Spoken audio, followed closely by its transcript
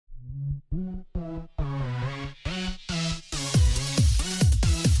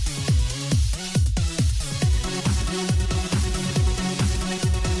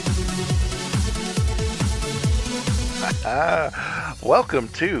Welcome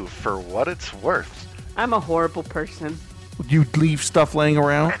to For What It's Worth. I'm a horrible person. You leave stuff laying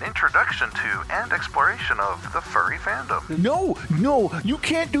around? An introduction to and exploration of the furry fandom. No, you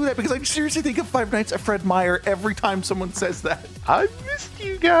can't do that because I seriously think of Five Nights at Fred Meyer every time someone says that. I missed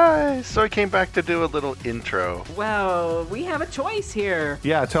you guys, so I came back to do a little intro. Well, we have a choice here.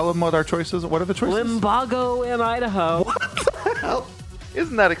 Yeah, tell them what our choices. What are the choices? Limbago in Idaho. Well,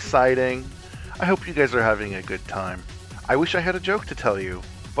 isn't that exciting? I hope you guys are having a good time. I wish I had a joke to tell you,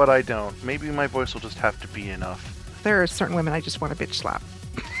 but I don't. Maybe my voice will just have to be enough. There are certain women I just want to bitch slap.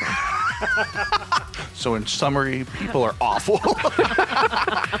 So in summary, people are awful.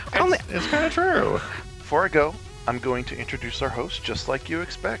 It's kind of true. Before I go, I'm going to introduce our host just like you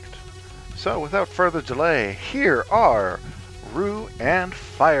expect. So without further delay, here are Rue and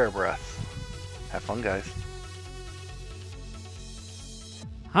Firebreath. Have fun, guys.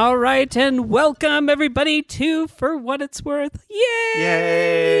 All right, and welcome everybody to For What It's Worth. Yay!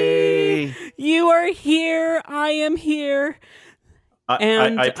 Yay! You are here. I am here.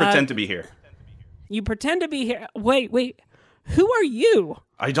 I pretend to be here. You pretend to be here. Wait. Who are you?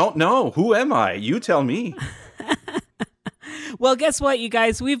 I don't know. Who am I? You tell me. Well, guess what, you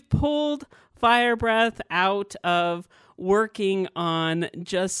guys? We've pulled Firebreath out of working on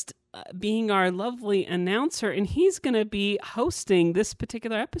just being our lovely announcer, and he's going to be hosting this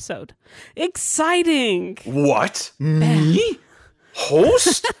particular episode. Exciting! What? Me?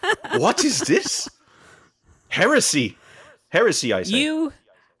 Host? What is this? Heresy, I say. You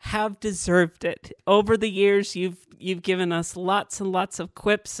have deserved it. Over the years, you've given us lots and lots of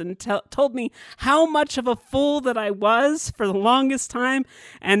quips and told me how much of a fool that I was for the longest time,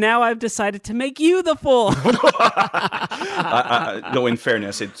 and now I've decided to make you the fool. No, in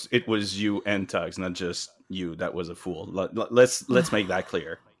fairness, it was you and Tugs, not just you that was a fool. Let's make that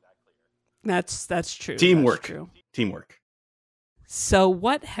clear. That's true. Teamwork. That's true. Teamwork. So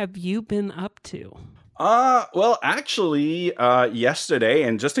what have you been up to? Well, actually, yesterday,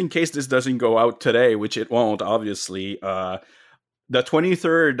 and just in case this doesn't go out today, which it won't, obviously, the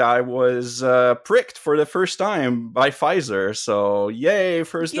 23rd, I was pricked for the first time by Pfizer. So, yay,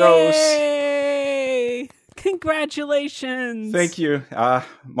 first dose. Yay! Congratulations! Thank you.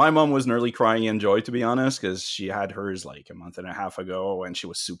 My mom was nearly crying in joy, to be honest, because she had hers like a month and a half ago, and she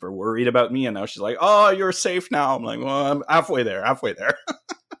was super worried about me. And now she's like, "Oh, you're safe now." I'm like, "Well, I'm halfway there."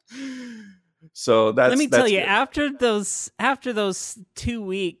 So that's. Let me tell you, good. after those 2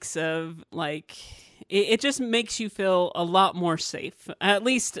 weeks of like, it just makes you feel a lot more safe. At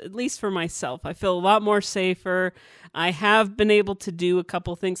least for myself, I feel a lot more safer. I have been able to do a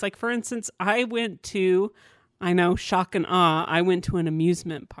couple things. Like, for instance, I went to, I know, shock and awe, I went to an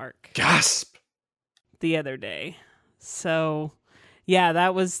amusement park. Gasp! The other day. So, yeah,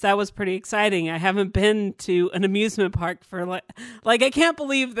 that was pretty exciting. I haven't been to an amusement park for like I can't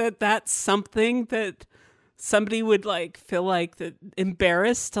believe that that's something that somebody would like feel like that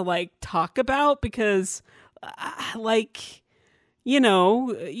embarrassed to like talk about, because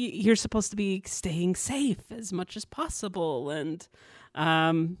you're supposed to be staying safe as much as possible. And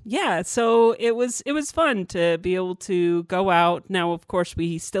so it was fun to be able to go out. Now, of course,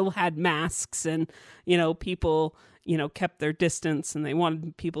 we still had masks, and people kept their distance, and they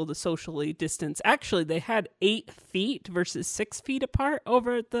wanted people to socially distance. Actually, they had 8 feet versus 6 feet apart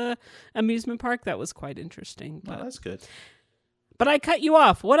over at the amusement park. That was quite interesting. Well, that's good. But I cut you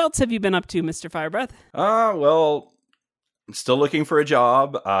off. What else have you been up to, Mr. Firebreath? Well, I'm still looking for a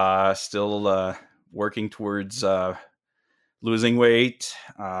job. Still working towards losing weight.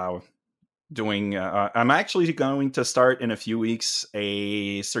 I'm actually going to start in a few weeks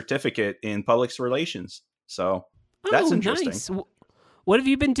a certificate in public relations. So that's interesting. Nice. What have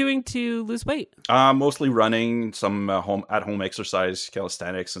you been doing to lose weight? Mostly running, some at-home exercise,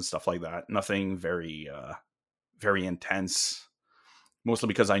 calisthenics, and stuff like that. Nothing very, very intense. Mostly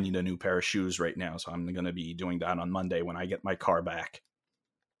because I need a new pair of shoes right now, so I'm going to be doing that on Monday when I get my car back.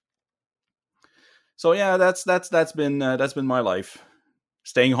 So yeah, that's been my life.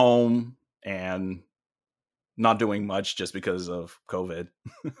 Staying home and not doing much just because of COVID.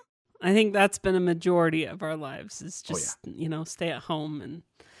 I think that's been a majority of our lives, is just, stay at home. And,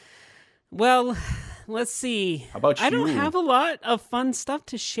 well, let's see. How about you? I don't have a lot of fun stuff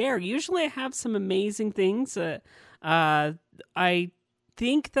to share. Usually I have some amazing things. I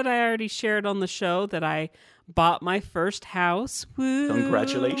think that I already shared on the show that I bought my first house. Woo!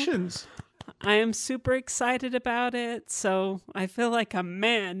 Congratulations. I am super excited about it, so I feel like a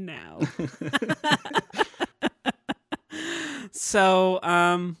man now.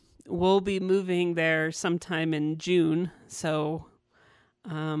 So, we'll be moving there sometime in June, so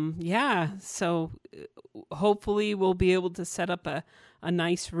Yeah, so hopefully we'll be able to set up a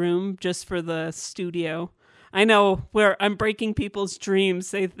nice room just for the studio. I know where I'm breaking people's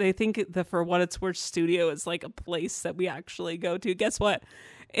dreams. They think the For What It's Worth studio is like a place that we actually go to. Guess what?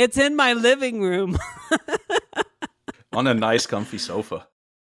 It's in my living room. On a nice, comfy sofa.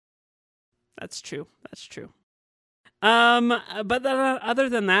 That's true. But then, other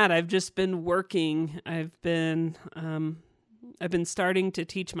than that, I've just been working. I've been starting to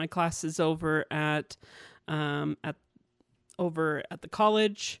teach my classes over at the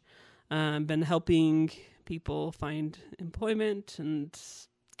college. Been helping people find employment and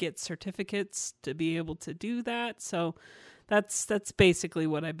get certificates to be able to do that. So that's basically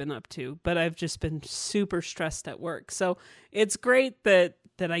what I've been up to. But I've just been super stressed at work. So it's great that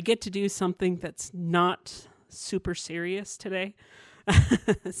I get to do something that's not super serious today.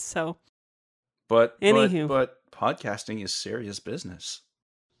 So, but anywho. but podcasting is serious business.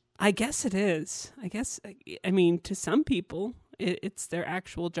 I guess it is. I mean, to some people, it's their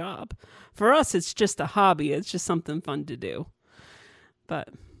actual job. For us, it's just a hobby. It's just something fun to do. But,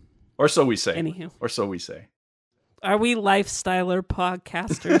 or so we say. Anywho. Or so we say. Are we lifestyler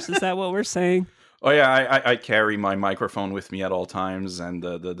podcasters? Is that what we're saying? Oh yeah, I carry my microphone with me at all times, and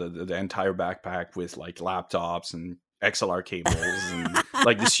the entire backpack with like laptops and XLR cables and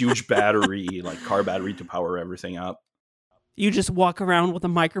like this huge battery, like car battery to power everything up. You just walk around with a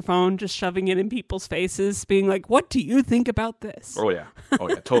microphone, just shoving it in people's faces, being like, "What do you think about this?" Oh yeah,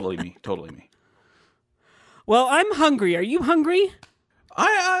 totally me. Well, I'm hungry. Are you hungry?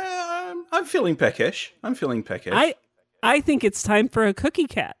 I'm feeling peckish. I think it's time for a cookie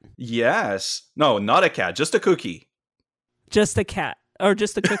cat. Yes. No, not a cat. Just a cookie. Just a cat. Or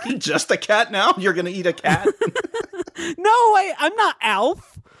just a cookie? Just a cat now? You're going to eat a cat? No, I'm not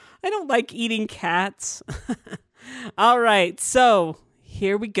Alf. I don't like eating cats. All right, so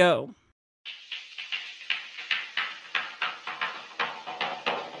here we go.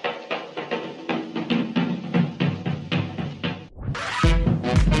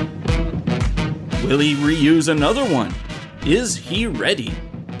 Will he reuse another one? Is he ready?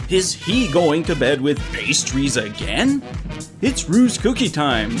 Is he going to bed with pastries again? It's Rue's Cookie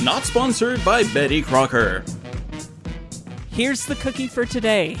Time, not sponsored by Betty Crocker. Here's the cookie for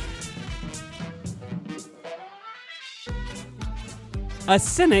today. A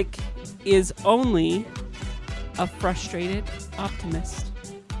cynic is only a frustrated optimist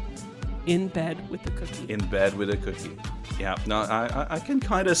in bed with a cookie. In bed with a cookie. Yeah, no, I can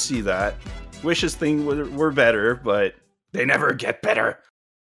kind of see that. Wish his thing were better, but they never get better.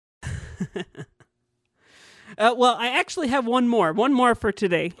 Well, I actually have one more for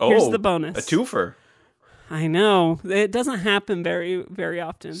today. Here's the bonus. A twofer. I know. It doesn't happen very, very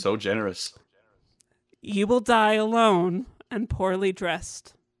often. So generous. You will die alone and poorly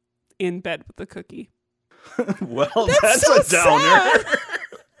dressed in bed with a cookie. Well, that's so a downer.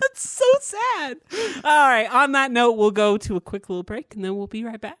 That's so sad. All right. On that note, we'll go to a quick little break, and then we'll be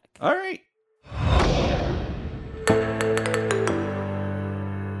right back. All right.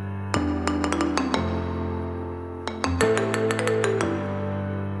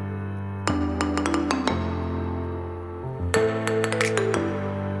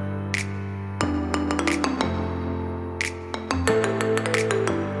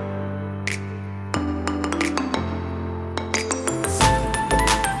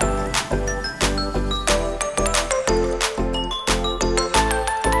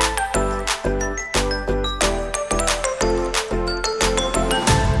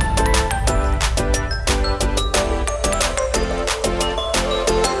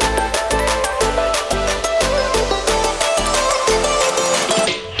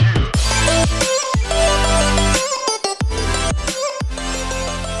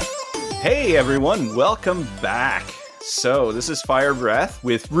 Hey everyone, welcome back. So this is Fire Breath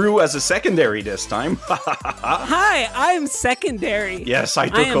with Rue as a secondary this time. Hi, I'm secondary. Yes, I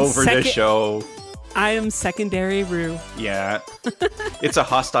took over this show. I am secondary Rue. Yeah, it's a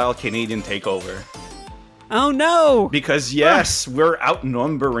hostile Canadian takeover. Oh no! Because yes, we're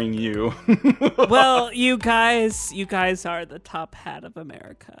outnumbering you. Well, you guys are the top hat of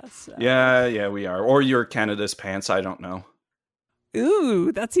America. So. Yeah, we are. Or you're Canada's pants, I don't know.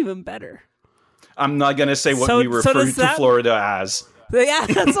 Ooh, that's even better. I'm not going to say what we refer to Florida as. Yeah,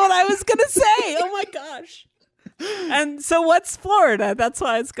 that's what I was going to say. Oh my gosh. And so what's Florida? That's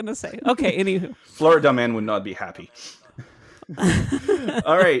what I was going to say. Okay, anywho. Florida man would not be happy.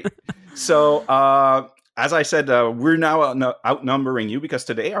 All right. So, as I said, we're now outnumbering you because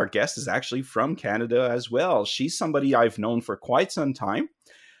today our guest is actually from Canada as well. She's somebody I've known for quite some time.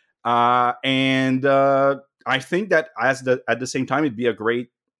 And I think that at the same time, it'd be a great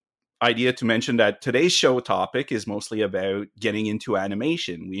idea to mention that today's show topic is mostly about getting into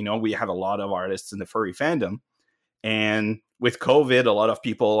animation. We know we have a lot of artists in the furry fandom, and with COVID, a lot of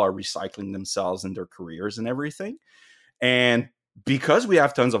people are recycling themselves in their careers and everything. And because we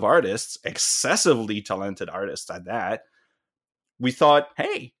have tons of artists, excessively talented artists at that, we thought,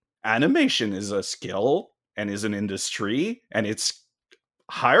 hey, animation is a skill and is an industry, and it's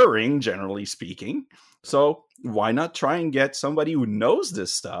hiring, generally speaking. So why not try and get somebody who knows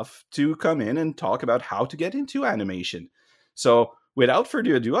this stuff to come in and talk about how to get into animation? So without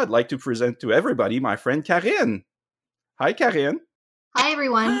further ado, I'd like to present to everybody my friend Karine. Hi, Karine. Hi,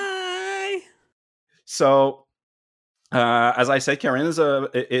 everyone. Hi. So, as I said, Karine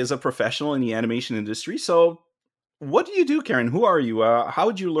is a professional in the animation industry. So what do you do, Karine? Who are you?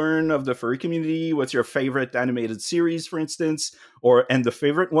 How did you learn of the furry community? What's your favorite animated series, for instance? And the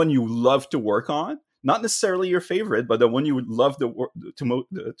favorite one you love to work on? Not necessarily your favorite, but the one you would love to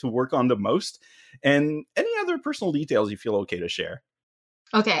work on the most. And any other personal details you feel okay to share.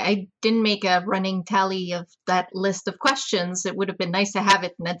 Okay, I didn't make a running tally of that list of questions. It would have been nice to have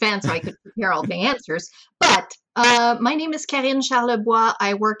it in advance so I could prepare all the answers. But my name is Karine Charlebois.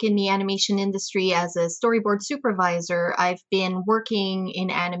 I work in the animation industry as a storyboard supervisor. I've been working in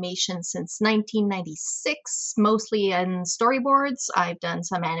animation since 1996, mostly in storyboards. I've done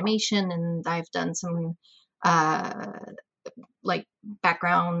some animation and I've done some like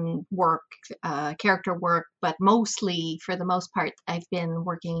background work, character work, but mostly, for the most part, I've been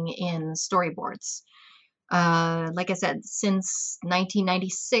working in storyboards. Like I said, since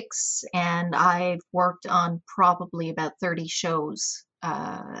 1996, and I've worked on probably about 30 shows,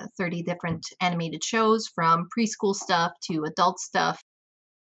 30 different animated shows, from preschool stuff to adult stuff.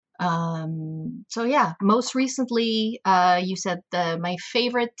 So yeah, most recently, you said my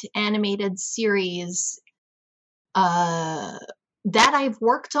favorite animated series that I've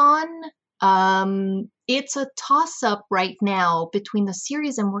worked on, it's a toss-up right now between the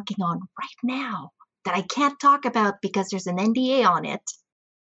series I'm working on right now that I can't talk about because there's an NDA on it,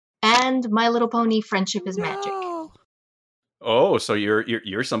 and My Little Pony: Friendship is Magic. Oh, so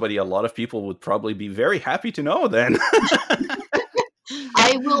you're somebody a lot of people would probably be very happy to know then.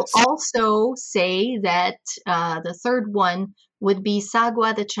 I will also say that the third one would be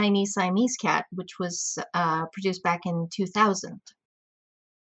Sagwa the Chinese Siamese Cat, which was produced back in 2000.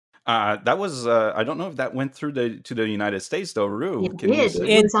 That was I don't know if that went through to the United States though, Rue. It did.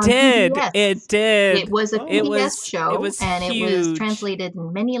 It was on did. PBS. It did. It was a PBS show, it was and huge. it was translated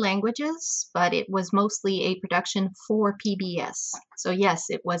in many languages, but it was mostly a production for PBS. So yes,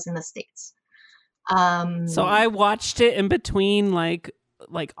 it was in the States. So I watched it in between like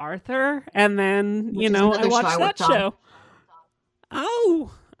Arthur, and then Which is I another show watched I that worked on. show.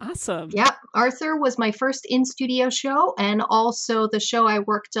 Oh, awesome! Yeah, Arthur was my first in-studio show, and also the show I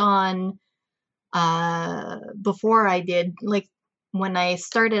worked on before I did, like when I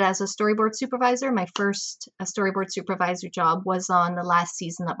started as a storyboard supervisor, my first storyboard supervisor job was on the last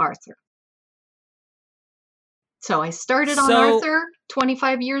season of Arthur. So I started on Arthur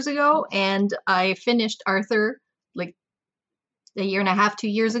 25 years ago, and I finished Arthur like a year and a half, 2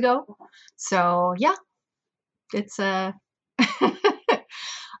 years ago. So yeah, it's a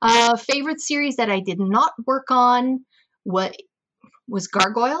favorite series that I did not work on was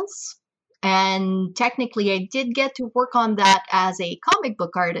Gargoyles. And technically, I did get to work on that as a comic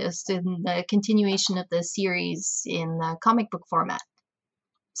book artist in the continuation of the series in the comic book format.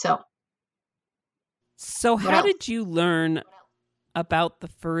 So how did you learn about the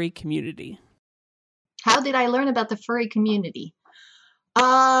furry community? How did I learn about the furry community?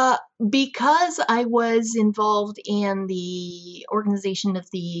 Because I was involved in the organization of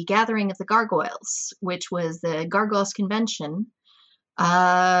the Gathering of the Gargoyles, which was the Gargoyles Convention.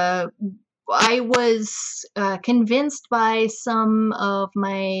 I was convinced by some of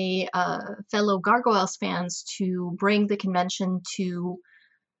my fellow Gargoyles fans to bring the convention to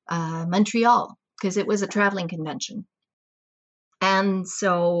Montreal, because it was a traveling convention. And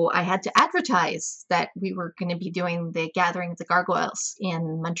so I had to advertise that we were going to be doing the Gathering of the Gargoyles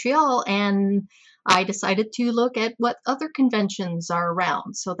in Montreal, and I decided to look at what other conventions are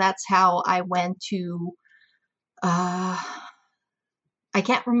around. So that's how I went to I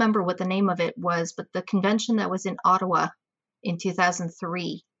can't remember what the name of it was, but the convention that was in Ottawa in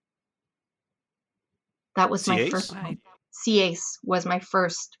 2003. That was my first one. CACE was my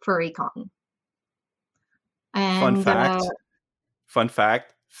first furry con. And Fun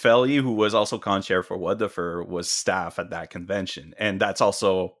fact, Felly, who was also con-chair for What the Fur, was staff at that convention. And that's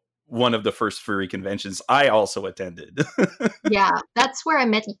also one of the first furry conventions I also attended. Yeah, that's where I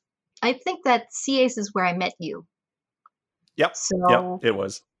met I think that CAs is where I met you. Yep. So Yep. It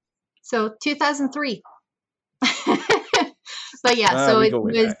was. So 2003. But yeah, so we it go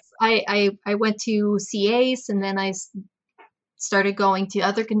way was. back. I went to CAs, and then I started going to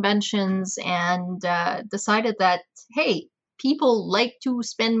other conventions, and decided that, hey, people like to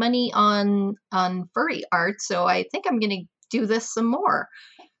spend money on furry art, so I think I'm going to do this some more.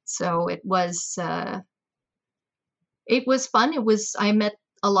 So it was fun. I met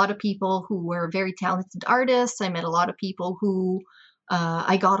a lot of people who were very talented artists. I met a lot of people who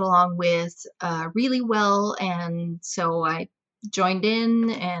I got along with really well, and so I joined in,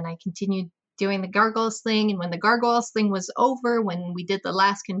 and I continued doing the Gargoyles thing. And when the Gargoyles thing was over, when we did the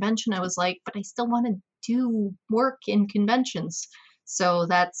last convention, I was like, but I still want to do work in conventions. So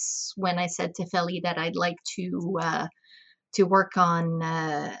that's when I said to Feli that I'd like to work on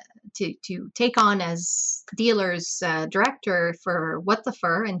to take on as dealer's director for What the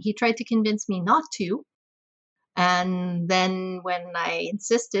Fur, and he tried to convince me not to. And then when I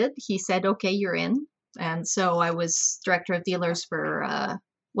insisted, he said, okay, you're in. And so I was director of dealers for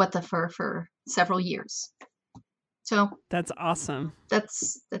What the Fur for several years. So That's awesome.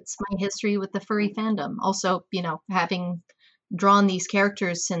 that's my history with the furry fandom. Also, having drawn these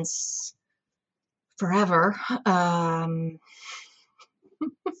characters since forever.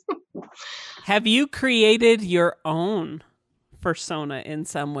 Have you created your own persona in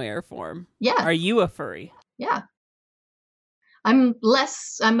some way or form? Yeah. Are you a furry? Yeah. I'm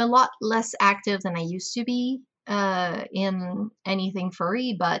a lot less active than I used to be in anything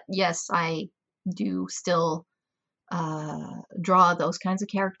furry, but yes, I do still draw those kinds of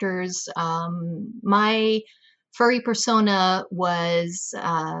characters. My furry persona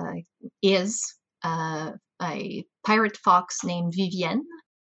is a pirate fox named Vivienne,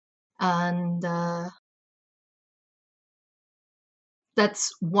 and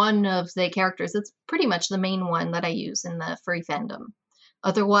that's one of the characters. It's pretty much the main one that I use in the furry fandom.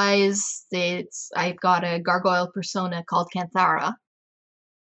 Otherwise, I've got a gargoyle persona called Canthara.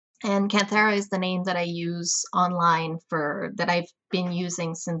 And Canthara is the name that I use online that I've been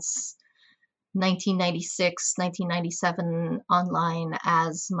using since 1996, 1997 online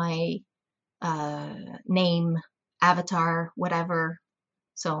as my name, avatar, whatever.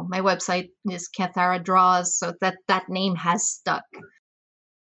 So my website is Canthara Draws, so that name has stuck.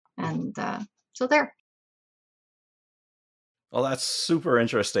 And so there. Well, that's super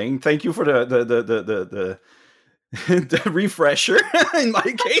interesting. Thank you for the the refresher in my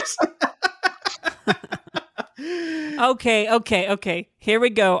case. Okay. Here we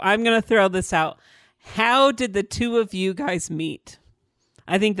go. I'm going to throw this out. How did the two of you guys meet?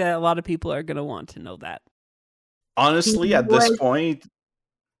 I think that a lot of people are going to want to know that. Honestly, at this point,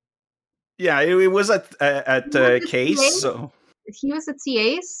 yeah, it was at Case. So he was at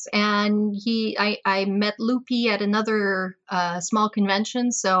CA's, and I met Loopy at another small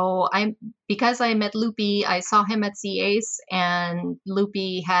convention. So because I met Loopy, I saw him at CA's, and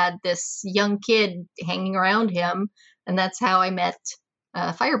Loopy had this young kid hanging around him, and that's how I met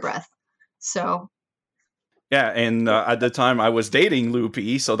Firebreath. So yeah, and at the time I was dating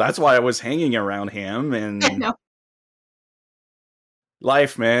Loopy, so that's why I was hanging around him. And I know.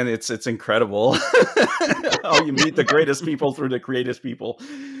 Life, man, it's incredible how you meet the greatest people through the greatest people.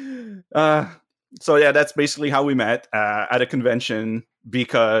 So yeah, that's basically how we met at a convention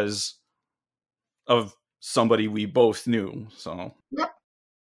because of somebody we both knew. So yep.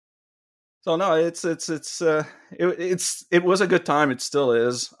 So no, it was a good time. It still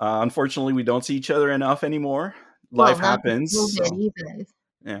is. Unfortunately, we don't see each other enough anymore. Life happens.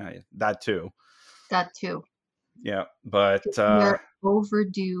 Yeah, that too. That too. Yeah, but we're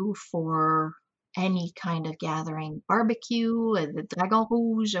overdue for any kind of gathering, barbecue, the Dragon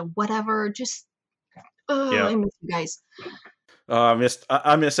Rouge, or whatever. Just, I miss you guys.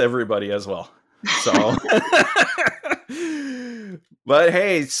 I miss everybody as well. So, but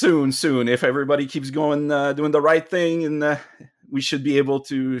hey, soon, if everybody keeps going, doing the right thing, and we should be able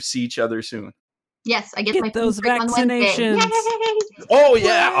to see each other soon. Yes, I get my those vaccinations. Oh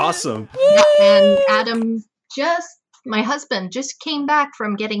yeah, awesome. Yeah, and Adam. My husband just came back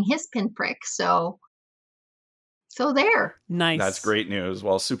from getting his pinprick, so there. Nice. That's great news.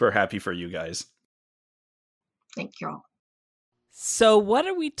 Well, super happy for you guys. Thank you all. So what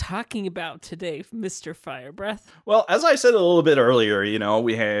are we talking about today, Mr. Firebreath? Well, as I said a little bit earlier,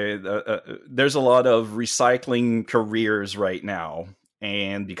 we had there's a lot of recycling careers right now.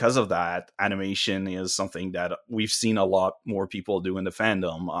 And because of that, animation is something that we've seen a lot more people do in the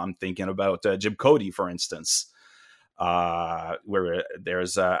fandom. I'm thinking about Jim Cody, for instance, where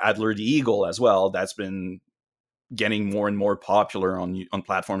there's Adler the Eagle as well. That's been getting more and more popular on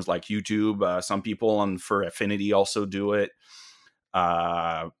platforms like YouTube. Some people on Fur Affinity also do it.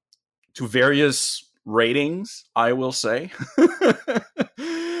 To various ratings, I will say.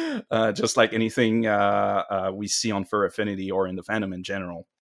 Just like anything we see on Fur Affinity or in the fandom in general.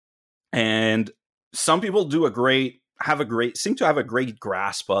 And some people seem to have a great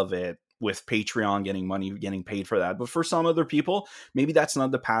grasp of it, with Patreon, getting money, getting paid for that. But for some other people, maybe that's not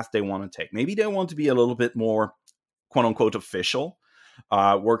the path they want to take. Maybe they want to be a little bit more, quote unquote, official,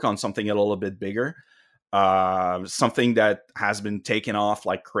 work on something a little bit bigger. Something that has been taken off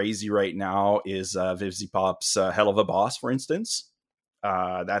like crazy right now is VivziePop's Hell of a Boss, for instance.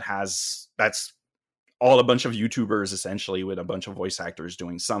 That's all a bunch of YouTubers, essentially, with a bunch of voice actors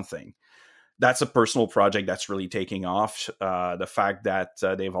doing something. That's a personal project that's really taking off. The fact that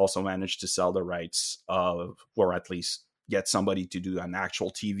they've also managed to sell the rights or at least get somebody to do an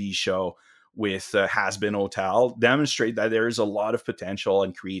actual TV show with Has-Been Hotel demonstrate that there is a lot of potential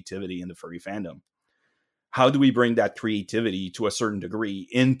and creativity in the furry fandom. How do we bring that creativity to a certain degree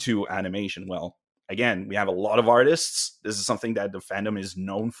into animation? Well, again, we have a lot of artists. This is something that the fandom is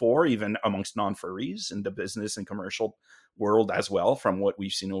known for, even amongst non-furries in the business and commercial world as well, from what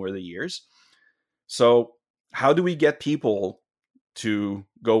we've seen over the years. So how do we get people to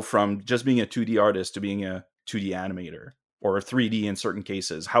go from just being a 2D artist to being a 2D animator, or a 3D in certain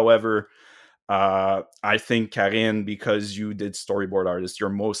cases? However, I think, Karine, because you did storyboard artist, you're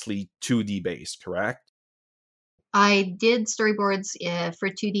mostly 2D based, correct? I did storyboards for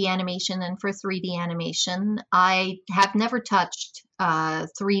 2D animation and for 3D animation. I have never touched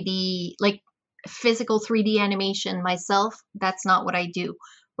 3D, like physical 3D animation myself. That's not what I do.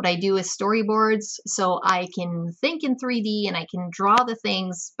 What I do is storyboards, so I can think in 3D and I can draw the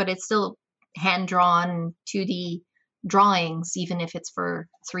things, but it's still hand-drawn 2D drawings, even if it's for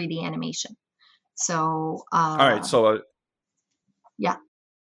 3D animation. So, all right. So, yeah.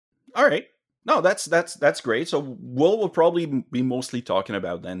 All right. No, that's great. So what we'll probably be mostly talking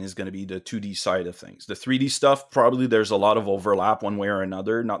about then is going to be the 2D side of things. The 3D stuff, probably there's a lot of overlap one way or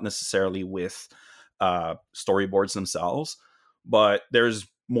another, not necessarily with storyboards themselves, but there's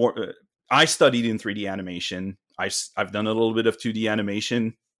more. I studied in 3D animation. I've done a little bit of 2D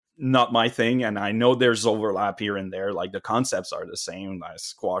animation, not my thing, and I know there's overlap here and there. Like the concepts are the same, like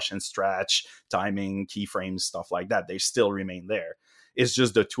squash and stretch, timing, keyframes, stuff like that. They still remain there. It's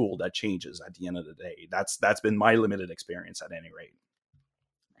just the tool that changes at the end of the day. That's been my limited experience at any rate.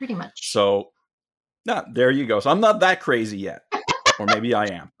 Pretty much. So, there you go. So I'm not that crazy yet. Or maybe I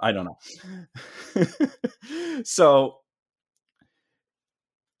am. I don't know. So,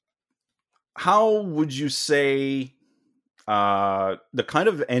 how would you say the kind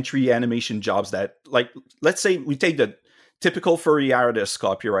of entry animation jobs that, like, let's say we take the typical furry artist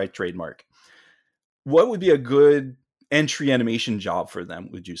copyright trademark. What would be a good entry animation job for them,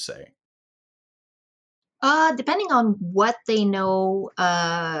 would you say? Depending on what they know,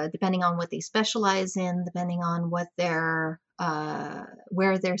 depending on what they specialize in, depending on what their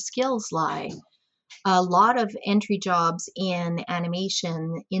where their skills lie. A lot of entry jobs in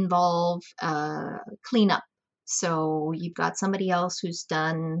animation involve cleanup. So you've got somebody else who's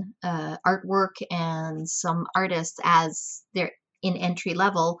done artwork, and some artists, as they're in entry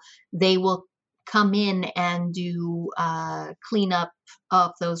level, they will come in and do cleanup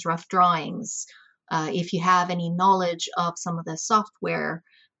of those rough drawings. If you have any knowledge of some of the software,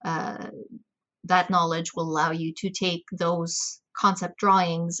 that knowledge will allow you to take those concept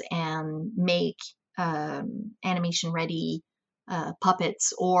drawings and make animation ready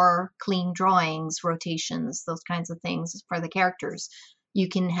puppets or clean drawings, rotations, those kinds of things for the characters. You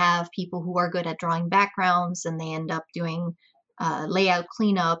can have people who are good at drawing backgrounds, and they end up doing layout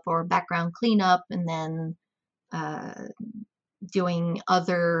cleanup or background cleanup, and then doing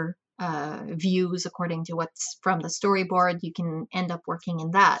other views according to what's from the storyboard. You can end up working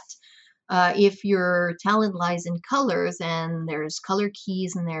in that. If your talent lies in colors, and there's color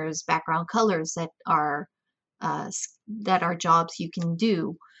keys and there's background colors that are jobs you can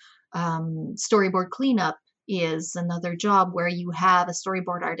do. Storyboard cleanup is another job where you have a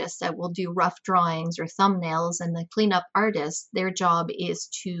storyboard artist that will do rough drawings or thumbnails, and the cleanup artist, their job is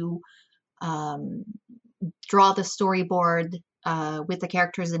to draw the storyboard with the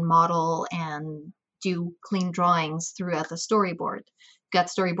characters in model and do clean drawings throughout the storyboard. Got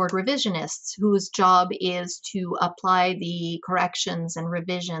storyboard revisionists, whose job is to apply the corrections and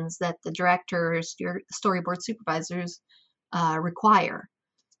revisions that the directors, your storyboard supervisors require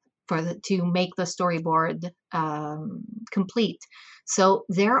to make the storyboard complete. So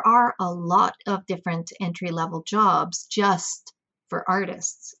there are a lot of different entry-level jobs just for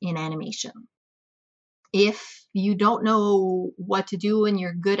artists in animation. if you don't know what to do and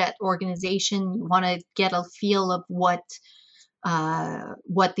you're good at organization, you want to get a feel of what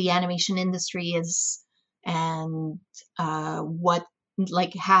the animation industry is, and what,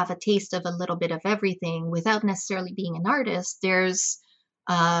 like, have a taste of a little bit of everything without necessarily being an artist. There's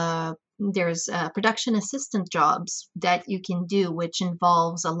production assistant jobs that you can do, which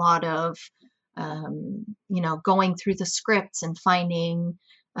involves a lot of going through the scripts and finding,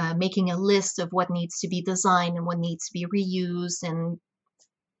 making a list of what needs to be designed and what needs to be reused, and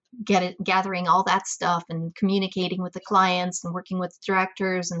gathering all that stuff and communicating with the clients and working with the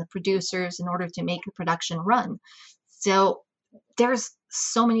directors and the producers in order to make the production run. So there's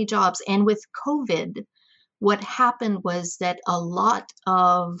so many jobs. And with COVID, what happened was that a lot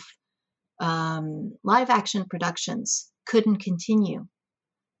of live action productions couldn't continue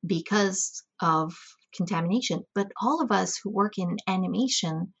because of contamination. But all of us who work in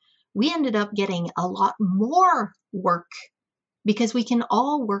animation, we ended up getting a lot more work because we can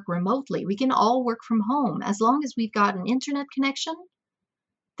all work remotely. We can all work from home as long as we've got an internet connection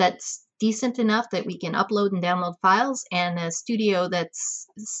that's decent enough that we can upload and download files, and a studio that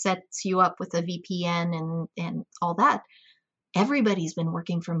sets you up with a VPN and all that. Everybody's been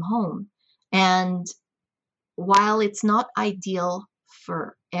working from home. And while it's not ideal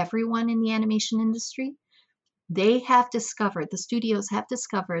for everyone in the animation industry, the studios have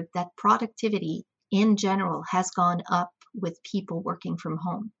discovered that productivity in general has gone up with people working from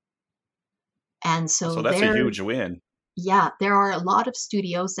home. And so that's a huge win. Yeah, there are a lot of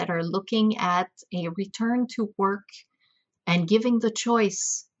studios that are looking at a return to work and giving the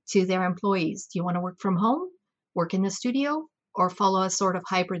choice to their employees. Do you want to work from home, work in the studio, or follow a sort of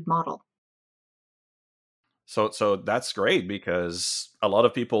hybrid model? So that's great, because a lot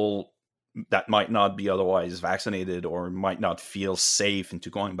of people that might not be otherwise vaccinated or might not feel safe into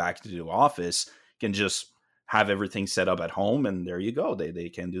going back to the office can just have everything set up at home, and there you go. They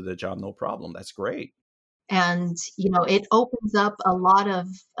can do the job no problem. That's great. And it opens up a lot of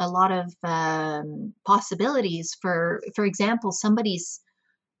possibilities. For example, somebody's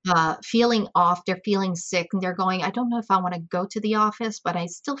feeling off, they're feeling sick, and they're going, I don't know if I want to go to the office, but I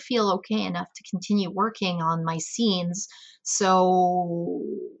still feel okay enough to continue working on my scenes. So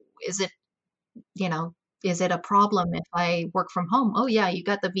is it a problem if I work from home? Oh yeah, you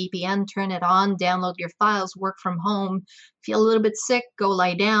got the VPN, turn it on, download your files, work from home, feel a little bit sick, go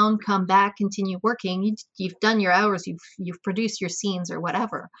lie down, come back, continue working. You've done your hours, you've produced your scenes or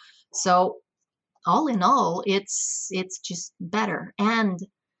whatever. So all in all, it's just better. And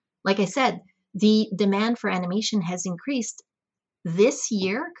like I said, the demand for animation has increased this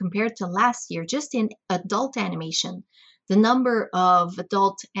year compared to last year. Just in adult animation, the number of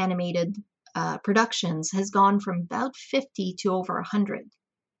adult animated productions has gone from about 50 to over 100.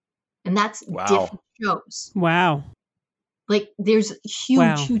 And that's different shows. Wow. Like, there's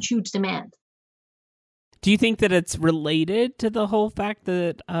huge demand. Do you think that it's related to the whole fact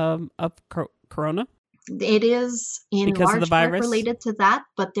that of Corona? It is in because large of the part virus? related to that,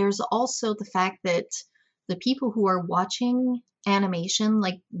 but there's also the fact that the people who are watching animation,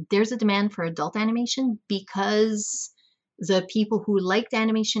 like, there's a demand for adult animation because the people who liked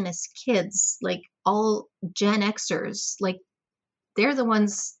animation as kids, like all Gen Xers, like, they're the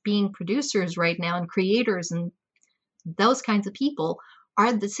ones being producers right now and creators, and those kinds of people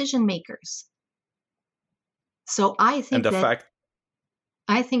are decision makers. So I think that's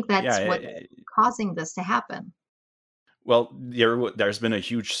what's causing this to happen. Well, there's been a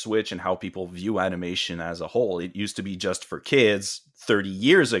huge switch in how people view animation as a whole. It used to be just for kids 30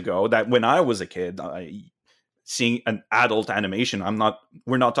 years ago. That when I was a kid, seeing an adult animation,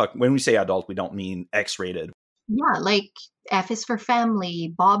 we're not talking, when we say adult, we don't mean X-rated. Yeah, like F is for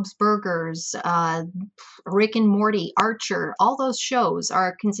Family, Bob's Burgers, Rick and Morty, Archer, all those shows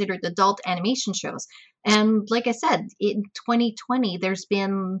are considered adult animation shows. And like I said, in 2020, there's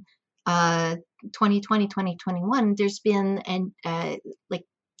been 2020, 2021, there's been like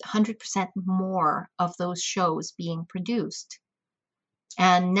 100% more of those shows being produced.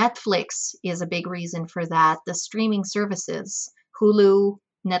 And Netflix is a big reason for that. The streaming services, Hulu,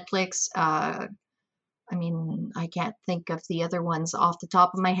 Netflix, I can't think of the other ones off the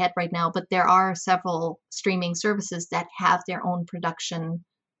top of my head right now, but there are several streaming services that have their own production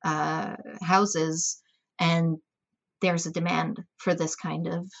houses, and there's a demand for this kind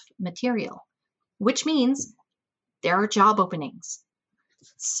of material, which means there are job openings.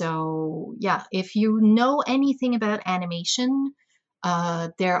 So yeah, if you know anything about animation,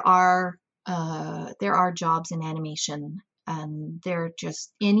 there are jobs in animation. And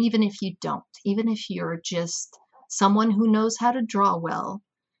even if you don't, even if you're just someone who knows how to draw well,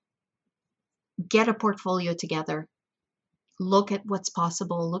 get a portfolio together. Look at what's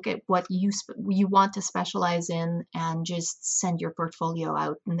possible. Look at what you want to specialize in, and just send your portfolio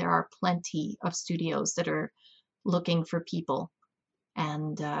out. And there are plenty of studios that are looking for people.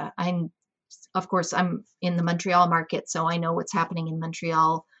 And I'm in the Montreal market, so I know what's happening in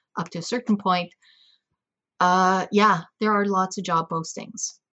Montreal up to a certain point. Yeah, there are lots of job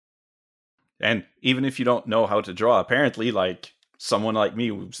postings. And even if you don't know how to draw, apparently, like someone like me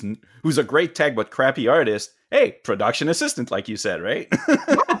who's a great tech but crappy artist, hey, production assistant, like you said, right?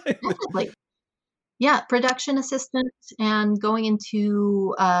 Yeah, definitely. Yeah, production assistant, and going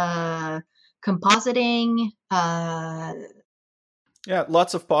into compositing. Yeah,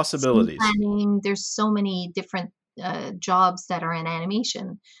 lots of possibilities. Planning. There's so many different jobs that are in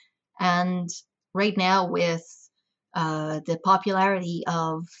animation, and right now with the popularity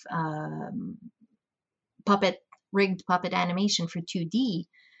of rigged puppet animation for 2D,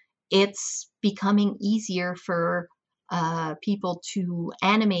 it's becoming easier for people to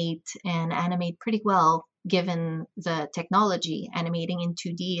animate pretty well, given the technology. Animating in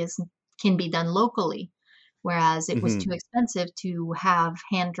 2D can be done locally, whereas it was too expensive to have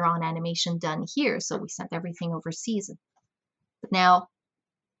hand-drawn animation done here, so we sent everything overseas. But now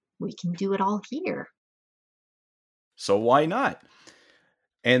we can do it all here. So why not?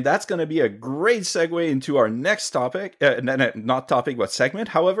 And that's going to be a great segue into our next topic. Not topic, but segment.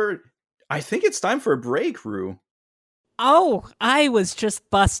 However, I think it's time for a break, Rue. Oh, I was just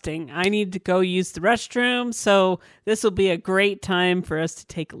busting. I need to go use the restroom, so this will be a great time for us to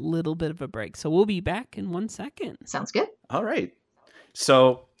take a little bit of a break. So we'll be back in 1 second. Sounds good. All right.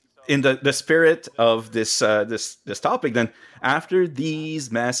 So in the spirit of this topic, then after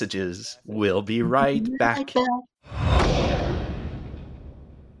these messages, we'll be right back.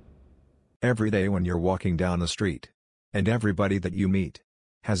 Every day when you're walking down the street, and everybody that you meet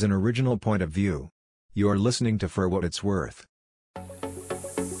has an original point of view. You're listening to For What It's Worth.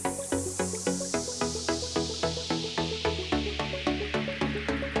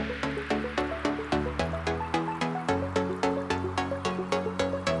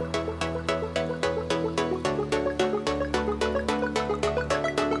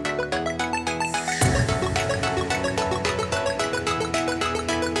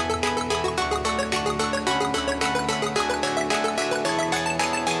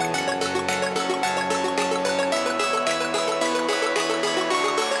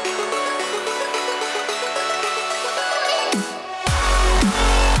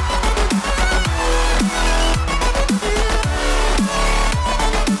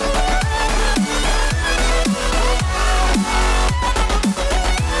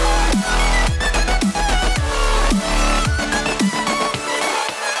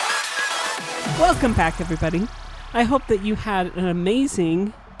 Welcome back, everybody. I hope that you had an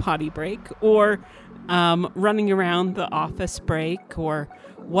amazing potty break, or running around the office break, or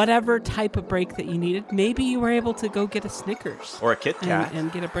whatever type of break that you needed. Maybe you were able to go get a Snickers. Or a Kit Kat.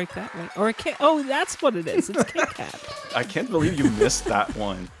 And get a break that way. Or a Kit. Oh, that's what it is. It's Kit Kat. I can't believe you missed that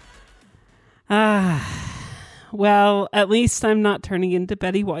one. Well, at least I'm not turning into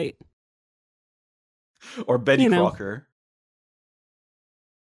Betty White. Or Betty Crocker.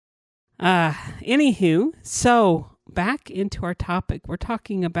 Anywho, so back into our topic. We're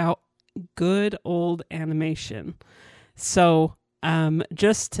talking about good old animation. So,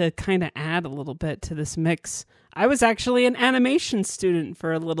 just to kind of add a little bit to this mix, I was actually an animation student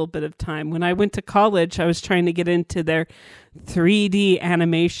for a little bit of time. When I went to college, I was trying to get into their 3D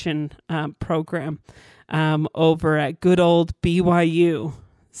animation program over at good old BYU.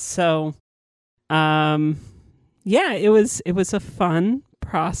 So, yeah, it was a fun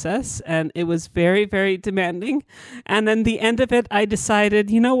process, and it was very, very demanding. And then the end of it, I decided,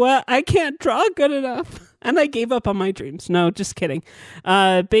 you know what, I can't draw good enough, and I gave up on my dreams. No, just kidding.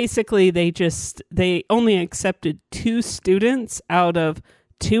 Basically, they only accepted 2 students out of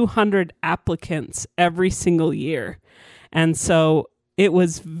 200 applicants every single year, and so it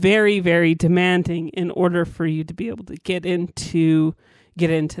was very, very demanding in order for you to be able to get into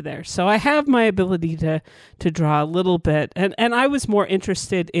there. So I have my ability to draw a little bit, and I was more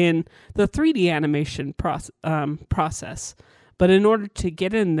interested in the 3D animation process. But in order to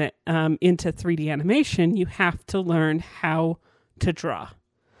get into 3D animation, you have to learn how to draw.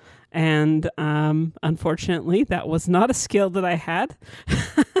 And unfortunately, that was not a skill that I had.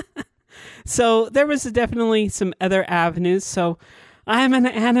 So there was definitely some other avenues. So I'm an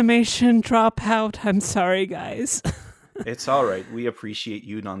animation dropout. I'm sorry, guys. It's all right. We appreciate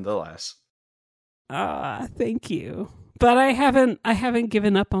you nonetheless. Thank you. But I haven't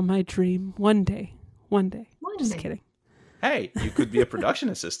given up on my dream. One day. Just kidding. Hey, you could be a production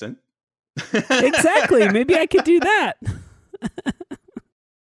assistant. Exactly. Maybe I could do that.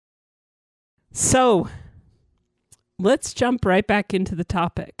 So, let's jump right back into the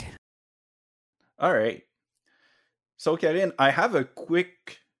topic. All right. So, Kevin, I have a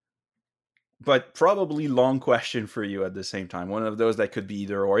quick but probably long question for you at the same time. One of those that could be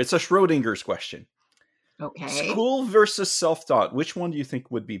either or. It's a Schrodinger's question. Okay. School versus self-taught. Which one do you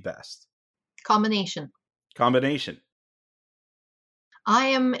think would be best? Combination. Combination. I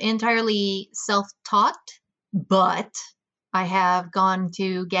am entirely self-taught, but I have gone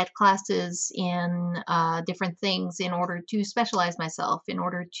to get classes in different things in order to specialize myself, in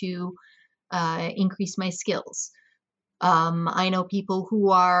order to increase my skills. I know people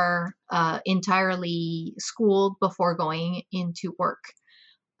who are entirely schooled before going into work.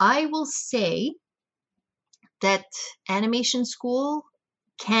 I will say that animation school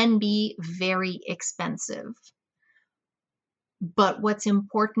can be very expensive. But what's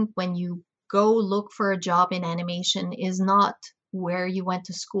important when you go look for a job in animation is not where you went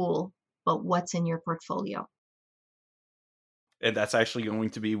to school, but what's in your portfolio. And that's actually going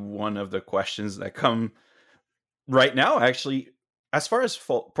to be one of the questions that come right now, actually. As far as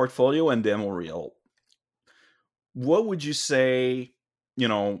portfolio and demo reel, what would you say,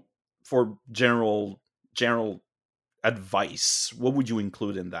 for general advice, what would you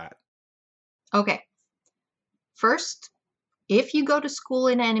include in that? Okay. First, if you go to school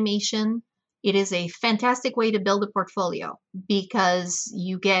in animation, it is a fantastic way to build a portfolio because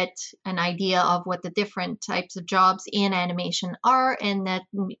you get an idea of what the different types of jobs in animation are, and that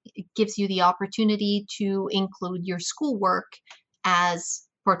gives you the opportunity to include your schoolwork as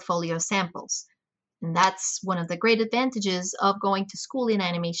portfolio samples. And that's one of the great advantages of going to school in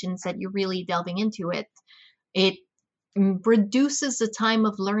animation, is that you're really delving into it. It reduces the time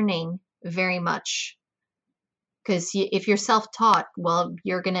of learning very much. Because if you're self-taught, well,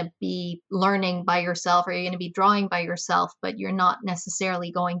 you're going to be learning by yourself, or you're going to be drawing by yourself, but you're not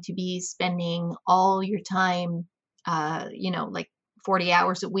necessarily going to be spending all your time, like 40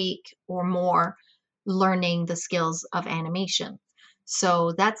 hours a week or more learning the skills of animation.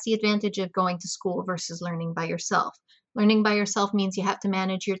 So that's the advantage of going to school versus learning by yourself. Learning by yourself means you have to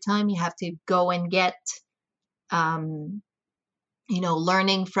manage your time. You have to go and get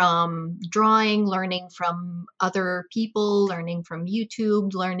learning from drawing, learning from other people, learning from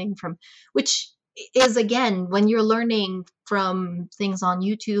YouTube, which is, again, when you're learning from things on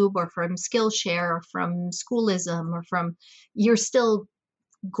YouTube or from Skillshare or from Schoolism you're still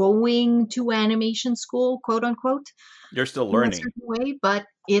going to animation school, quote unquote. You're still learning. In a certain way, but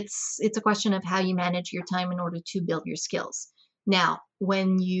it's a question of how you manage your time in order to build your skills. Now,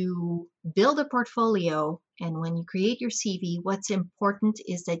 when you build a portfolio and when you create your CV, what's important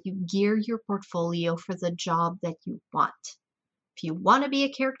is that you gear your portfolio for the job that you want. If you want to be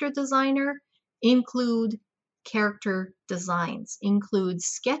a character designer, include character designs, include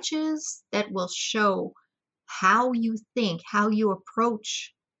sketches that will show how you think, how you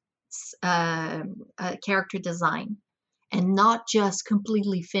approach character design, and not just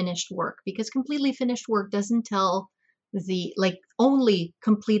completely finished work, because completely finished work doesn't tell only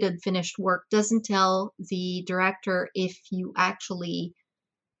completed finished work doesn't tell the director if you actually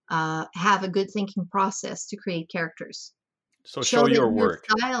have a good thinking process to create characters. So show your work.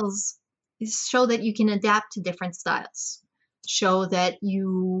 Styles, show that you can adapt to different styles. Show that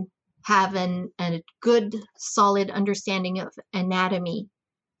you have a good, solid understanding of anatomy.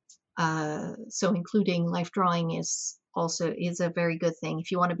 So including life drawing is a very good thing. If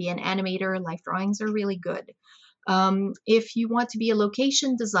you want to be an animator, life drawings are really good. If you want to be a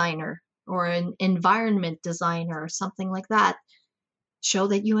location designer or an environment designer or something like that, show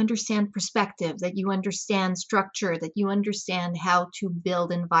that you understand perspective, that you understand structure, that you understand how to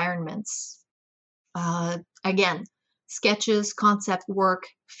build environments. Again, sketches, concept work,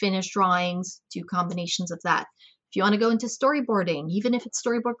 finished drawings, do combinations of that. If you want to go into storyboarding, even if it's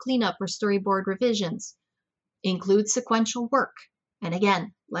storyboard cleanup or storyboard revisions, include sequential work. And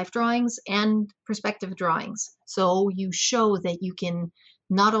again, life drawings and perspective drawings. So you show that you can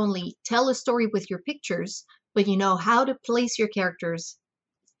not only tell a story with your pictures, but you know how to place your characters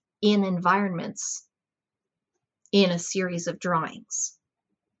in environments in a series of drawings.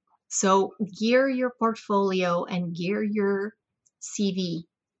 So gear your portfolio and gear your CV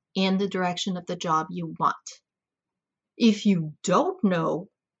in the direction of the job you want. If you don't know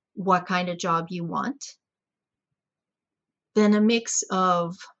what kind of job you want, then a mix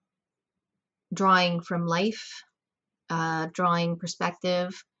of drawing from life, drawing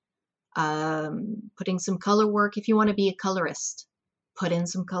perspective, putting some color work. If you want to be a colorist, put in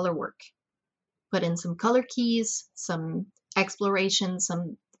some color work. Put in some color keys, some exploration,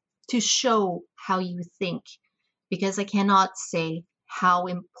 some to show how you think, because I cannot say how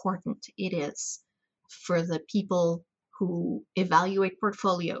important it is for the people who evaluate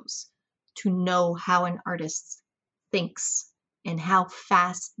portfolios to know how an artist thinks and how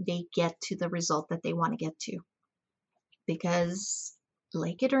fast they get to the result that they want to get to. Because,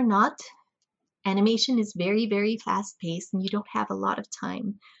 like it or not, animation is very, very fast paced, and you don't have a lot of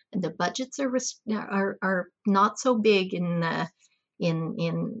time, and the budgets are not so big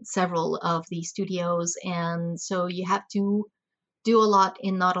in several of the studios, and so you have to do a lot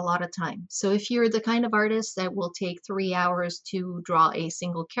in not a lot of time. So if you're the kind of artist that will take 3 hours to draw a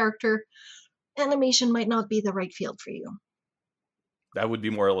single character, animation might not be the right field for you. That would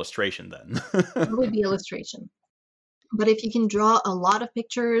be more illustration then. It would be illustration. But if you can draw a lot of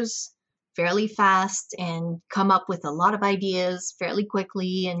pictures fairly fast and come up with a lot of ideas fairly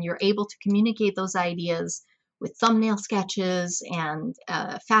quickly, and you're able to communicate those ideas with thumbnail sketches and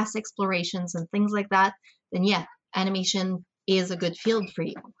fast explorations and things like that, then yeah, animation is a good field for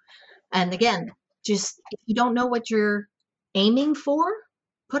you. And again, just if you don't know what you're aiming for,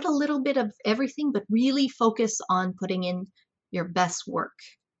 put a little bit of everything, but really focus on putting in your best work.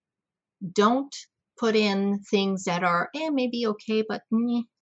 Don't put in things that are maybe okay, but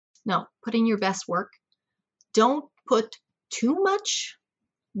no, put in your best work. Don't put too much,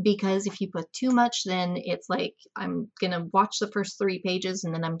 because if you put too much, then it's like I'm gonna watch the first 3 pages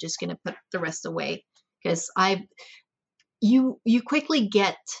and then I'm just gonna put the rest away, because you quickly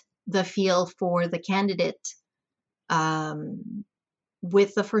get the feel for the candidate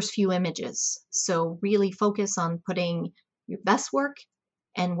with the first few images. So really focus on putting your best work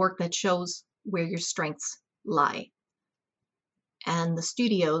and work that shows where your strengths lie. And the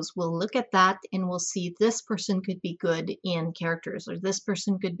studios will look at that and will see this person could be good in characters, or this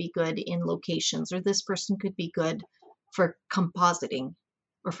person could be good in locations, or this person could be good for compositing,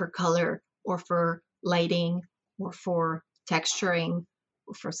 or for color, or for lighting, or for texturing,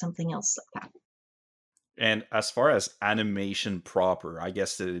 or for something else like that. And as far as animation proper, I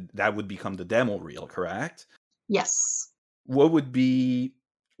guess that would become the demo reel, correct? Yes. What would be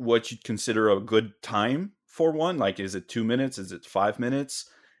what you'd consider a good time for one? Like, is it 2 minutes? Is it 5 minutes?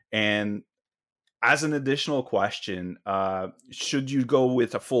 And as an additional question, should you go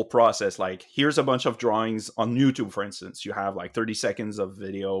with a full process? Like, here's a bunch of drawings on YouTube, for instance. You have like 30 seconds of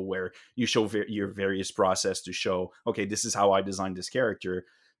video where you show your various process to show, okay, this is how I designed this character.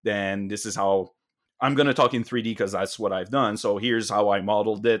 Then this is how I'm going to talk in 3D because that's what I've done. So here's how I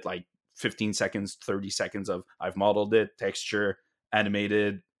modeled it, like 15 seconds, 30 seconds of I've modeled it, texture,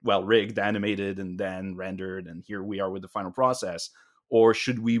 animated, well, rigged, animated, and then rendered. And here we are with the final process. Or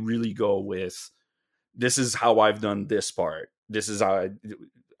should we really go with, this is how I've done this part. This is how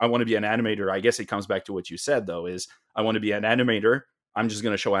I want to be an animator. I guess it comes back to what you said, though, is I want to be an animator. I'm just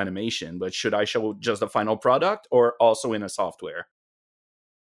going to show animation. But should I show just the final product or also in a software?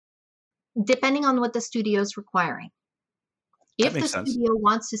 Depending on what the studio is requiring. If the studio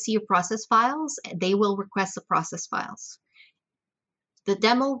wants to see your process files, they will request the process files. The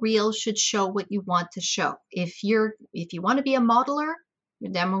demo reel should show what you want to show. If you want to be a modeler,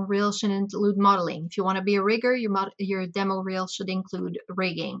 your demo reel should include modeling. If you want to be a rigger, your demo reel should include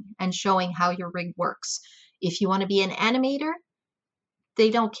rigging and showing how your rig works. If you want to be an animator, they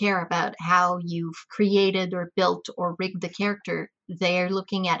don't care about how you've created or built or rigged the character. They're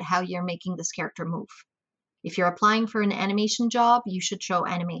looking at how you're making this character move. If you're applying for an animation job, you should show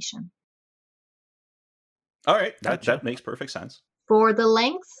animation. All right, that makes perfect sense. For the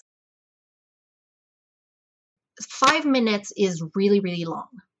length, 5 minutes is really, really long.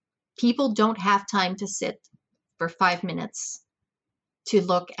 People don't have time to sit for 5 minutes to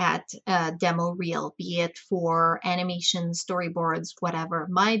look at a demo reel, be it for animation, storyboards, whatever.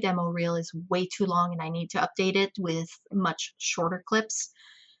 My demo reel is way too long and I need to update it with much shorter clips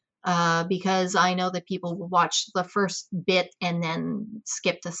because I know that people will watch the first bit and then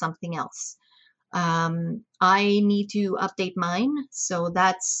skip to something else. I need to update mine, so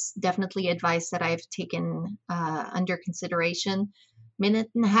that's definitely advice that I've taken under consideration.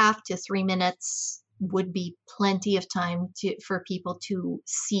 1.5 to 3 minutes would be plenty of time for people to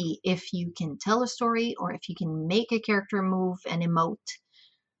see if you can tell a story or if you can make a character move and emote.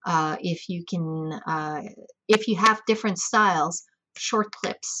 If you have different styles, short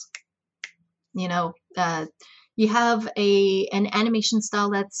clips. You have an animation style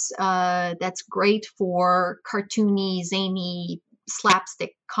that's great for cartoony, zany,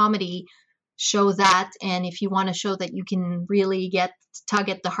 slapstick comedy. Show that, and if you want to show that you can really tug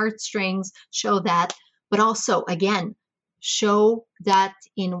at the heartstrings, show that. But also, again, show that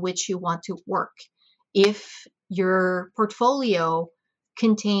in which you want to work. If your portfolio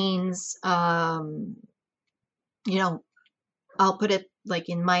contains, you know, I'll put it like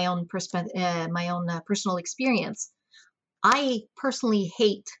in my own personal experience. I personally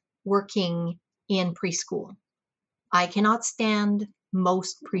hate working in preschool. I cannot stand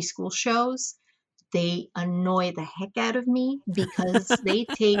most preschool shows. They annoy the heck out of me because they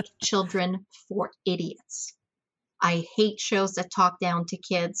take children for idiots. I hate shows that talk down to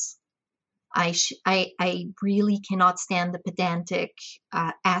kids. I really cannot stand the pedantic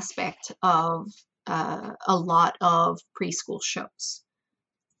aspect of a lot of preschool shows.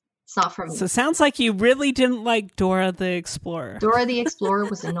 It's not for me. So it sounds like you really didn't like Dora the Explorer. Dora the Explorer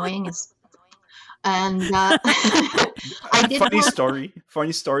was annoying as, and I did. Funny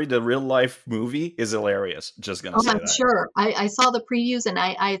story. The real life movie is hilarious. Just gonna say I'm that. sure. I saw the previews and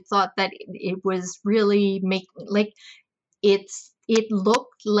I thought that it was really it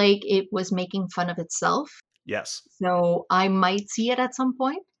looked like it was making fun of itself. Yes. So I might see it at some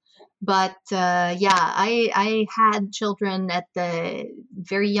point. But I had children at the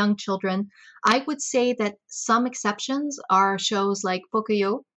very young children. I would say that some exceptions are shows like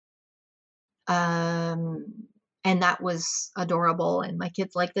Pocoyo. And that was adorable and my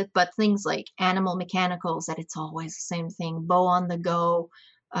kids liked it. But things like Animal Mechanicals, that it's always the same thing, Bo on the Go,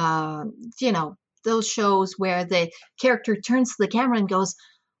 those shows where the character turns to the camera and goes,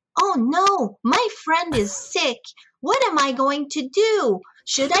 "Oh no, my friend is sick. What am I going to do?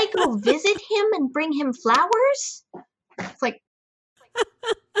 Should I go visit him and bring him flowers?" It's like,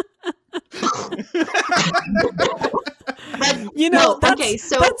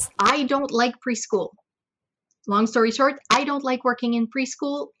 I don't like preschool. Long story short, I don't like working in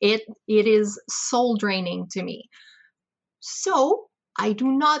preschool. It is soul draining to me. So I do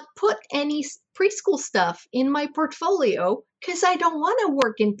not put any preschool stuff in my portfolio because I don't want to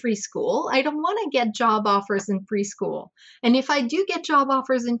work in preschool. I don't want to get job offers in preschool. And if I do get job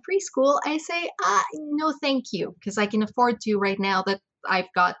offers in preschool, I say, no, thank you, because I can afford to right now that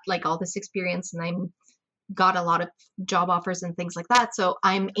I've got like all this experience and I'm got a lot of job offers and things like that. So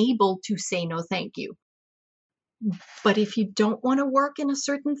I'm able to say no, thank you. But if you don't want to work in a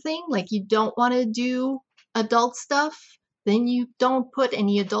certain thing, like you don't want to do adult stuff, then you don't put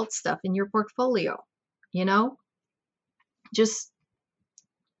any adult stuff in your portfolio, Just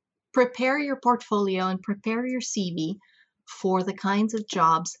prepare your portfolio and prepare your CV for the kinds of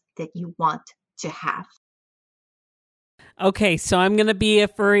jobs that you want to have. Okay, so I'm going to be a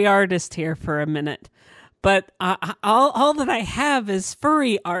furry artist here for a minute. But all that I have is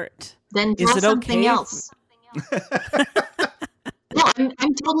furry art. Then draw something else. No,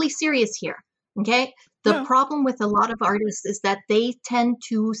 I'm totally serious here, okay? The problem with a lot of artists is that they tend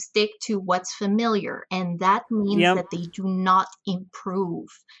to stick to what's familiar, and that means that they do not improve.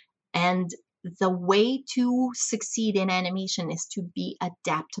 And the way to succeed in animation is to be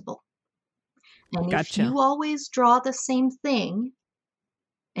adaptable. And if you always draw the same thing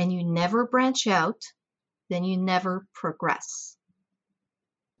and you never branch out, then you never progress.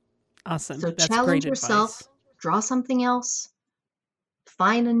 Awesome. So That's challenge great yourself, advice. Draw something else,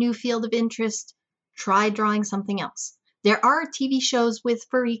 find a new field of interest, try drawing something else. There are TV shows with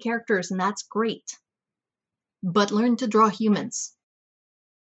furry characters, and that's great. But learn to draw humans.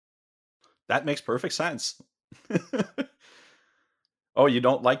 That makes perfect sense. Oh, you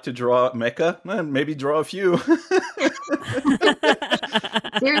don't like to draw mecha? Maybe draw a few.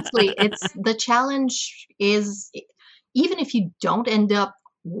 Seriously, the challenge is, even if you don't end up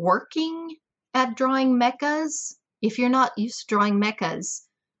working at drawing mechas, if you're not used to drawing mechas,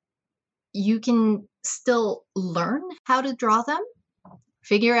 you can still learn how to draw them,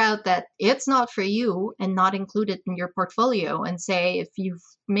 figure out that it's not for you and not include it in your portfolio, and say, if you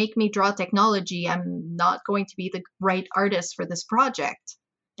make me draw technology, I'm not going to be the right artist for this project.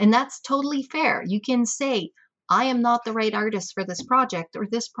 And that's totally fair. You can say, I am not the right artist for this project, or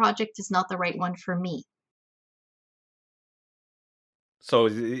this project is not the right one for me. So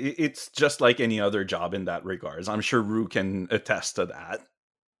it's just like any other job in that regards. I'm sure Rue can attest to that.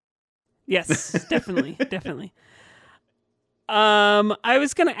 Yes, definitely, definitely. I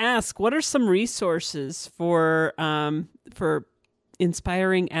was going to ask, what are some resources for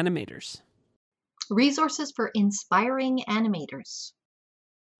inspiring animators? Resources for inspiring animators.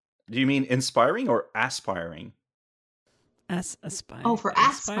 Do you mean inspiring or aspiring? Aspiring. Oh, for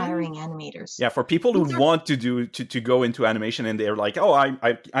aspiring animators. Yeah, for people who want to go into animation and they're like, oh,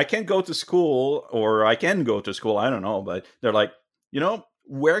 I can't go to school, or I can go to school, I don't know, but they're like,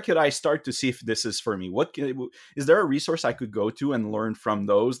 where could I start to see if this is for me? Is there a resource I could go to and learn from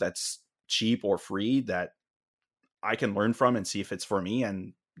those that's cheap or free that I can learn from and see if it's for me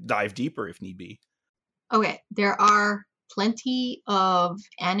and dive deeper if need be? Okay, there are plenty of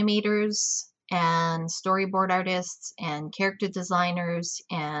animators and storyboard artists and character designers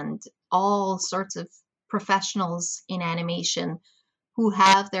and all sorts of professionals in animation who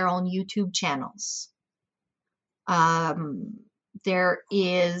have their own YouTube channels. There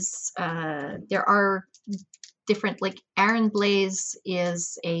are different, like Aaron Blaze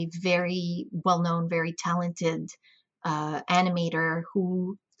is a very well-known, very talented animator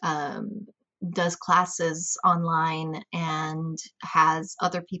who does classes online and has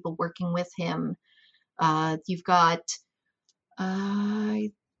other people working with him. You've got,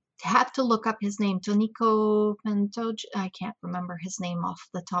 I have to look up his name, Tonico Pantoja. I can't remember his name off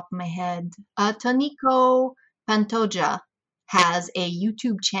the top of my head. Tonico Pantoja has a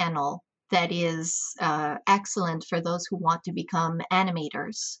YouTube channel that is excellent for those who want to become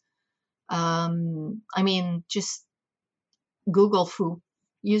animators. I mean, just Google Foo.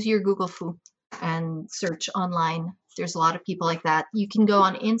 Use your Google Foo and search online. There's a lot of people like that. You can go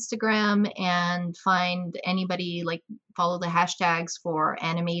on Instagram and find anybody, like follow the hashtags for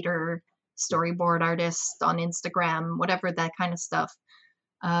animator, storyboard artist on Instagram, whatever, that kind of stuff.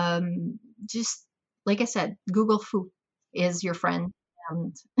 Just like I said, Google Foo is your friend.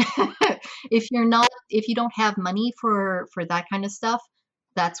 And if you don't have money for that kind of stuff,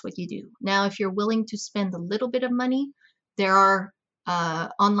 that's what you do. Now, if you're willing to spend a little bit of money, there are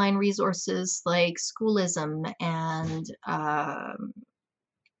online resources like Schoolism and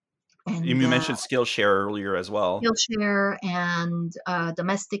you mentioned Skillshare earlier as well. Skillshare and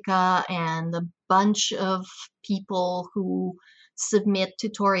Domestika and a bunch of people who submit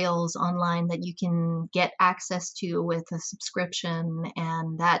tutorials online that you can get access to with a subscription,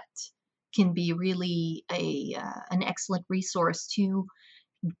 and that can be really an excellent resource to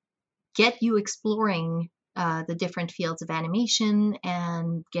get you exploring the different fields of animation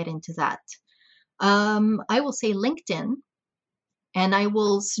and get into that. I will say LinkedIn, and I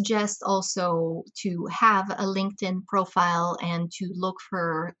will suggest also to have a LinkedIn profile and to look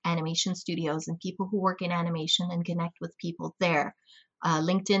for animation studios and people who work in animation and connect with people there.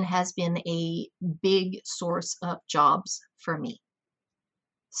 LinkedIn has been a big source of jobs for me.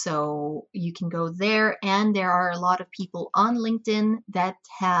 So you can go there, and there are a lot of people on LinkedIn that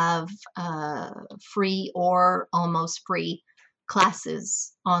have free or almost free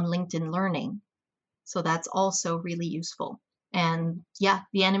classes on LinkedIn Learning. So that's also really useful. And yeah,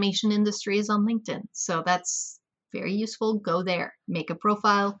 the animation industry is on LinkedIn. So that's very useful. Go there, make a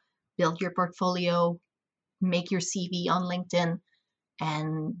profile, build your portfolio, make your CV on LinkedIn,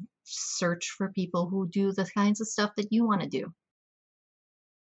 and search for people who do the kinds of stuff that you want to do.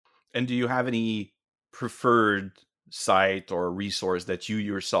 And do you have any preferred site or resource that you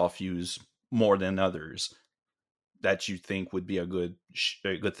yourself use more than others that you think would be a good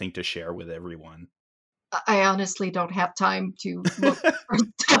thing to share with everyone? I honestly don't have time to look for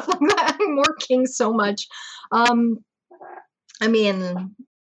stuff like that. I'm working so much. I mean,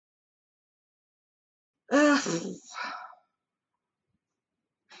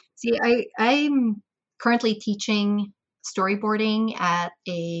 see, I'm currently teaching storyboarding at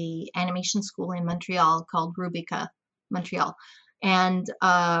a animation school in Montreal called Rubica Montreal. And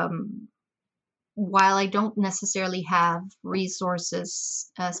while I don't necessarily have resources,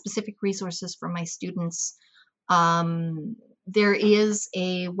 specific resources for my students, there is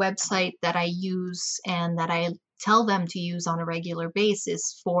a website that I use and that I tell them to use on a regular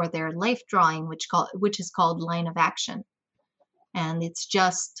basis for their life drawing, which is called Line of Action. And it's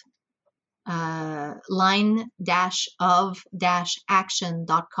just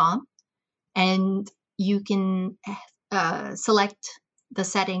line-of-action.com, and you can select the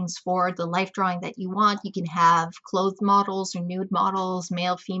settings for the life drawing that you want. You can have clothed models or nude models,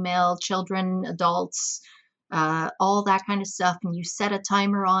 male, female, children, adults, all that kind of stuff, and you set a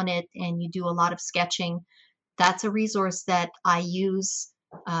timer on it and you do a lot of sketching. That's a resource that I use,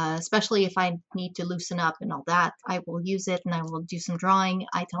 especially if I need to loosen up and all that. I will use it and I will do some drawing.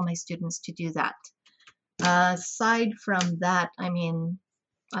 I tell my students to do that. Aside from that, I mean,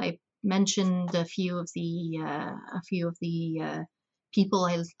 I mentioned a few of the people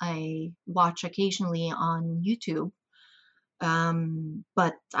I watch occasionally on YouTube,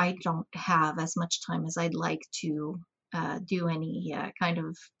 but I don't have as much time as I'd like to do any kind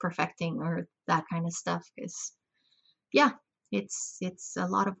of perfecting or that kind of stuff, because yeah, it's a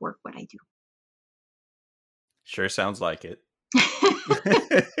lot of work what I do. Sure sounds like it.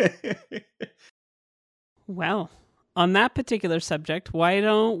 Well, on that particular subject, why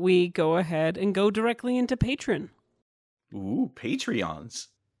don't we go ahead and go directly into Patreon? Ooh, Patreons.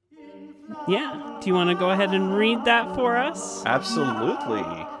 Yeah. Do you want to go ahead and read that for us? Absolutely.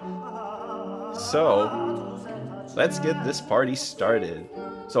 So, let's get this party started.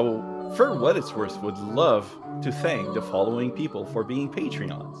 So, for what it's worth, would love to thank the following people for being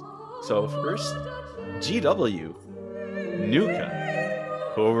Patreons. So first, GW,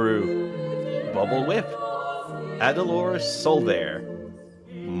 Nuka, Koru, Bubble Whip, Adelor Soldair,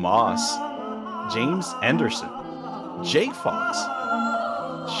 Moss, James Anderson, Jake Fox,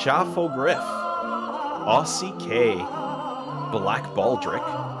 Shafo Griff, Aussie K, Black Baldrick,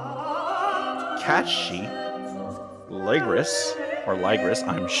 Catchy, Ligris,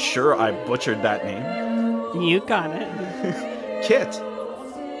 I'm sure I butchered that name. You got it. Kit,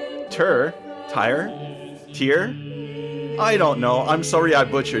 Tyre, Tier, I don't know. I'm sorry I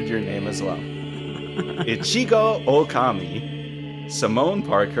butchered your name as well. Ichigo Okami, Simone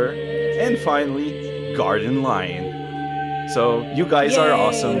Parker, and finally, Garden Lion. So, you guys are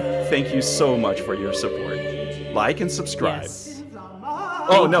awesome. Thank you so much for your support. Like and subscribe. Yes.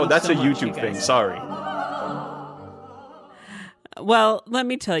 Oh, no, that's a YouTube thing. Sorry. Well, let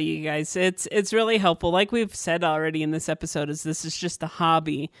me tell you guys, it's really helpful. Like we've said already in this episode, this is just a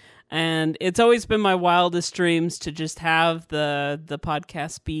hobby, and it's always been my wildest dreams to just have the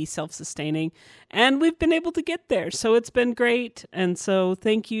podcast be self-sustaining, and we've been able to get there. So it's been great, and so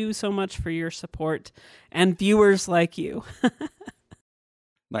thank you so much for your support and viewers like you.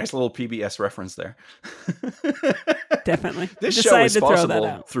 Nice little PBS reference there. Definitely. This show is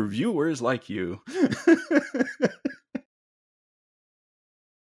possible through viewers like you.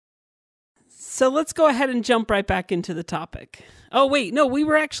 So let's go ahead and jump right back into the topic. Oh, wait, no, we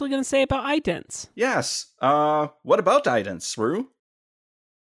were actually going to say about idents. Yes. What about idents, Rue?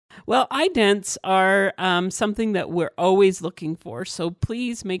 Well, idents are something that we're always looking for. So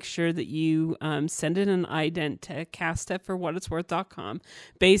please make sure that you send in an ident to cast@forwhatitsworth.com.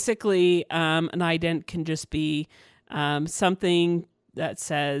 Basically, an ident can just be something that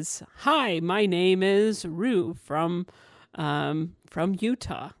says, "Hi, my name is Rue from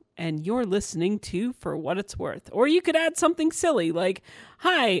Utah, and you're listening to For What It's Worth." Or you could add something silly like,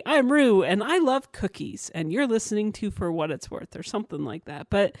 "Hi, I'm Rue, and I love cookies, and you're listening to For What It's Worth," or something like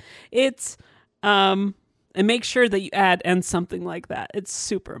that. But it's, and make sure that you add "and something like that." It's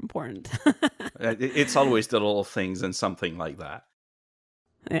super important. It's always the little things and something like that.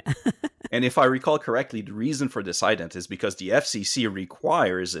 Yeah. And if I recall correctly, the reason for this ident is because the FCC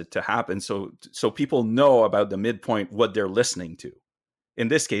requires it to happen so people know about the midpoint, what they're listening to. In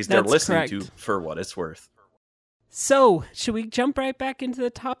this case, they're listening to For What It's Worth. So, should we jump right back into the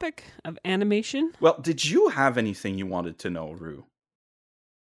topic of animation? Well, did you have anything you wanted to know, Rue?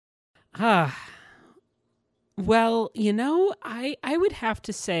 Well, I would have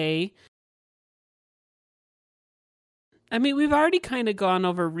to say, I mean, we've already kind of gone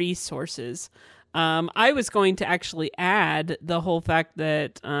over resources. I was going to actually add the whole fact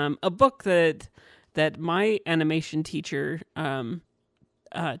that a book that my animation teacher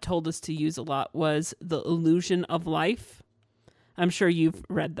told us to use a lot was The Illusion of Life. I'm sure you've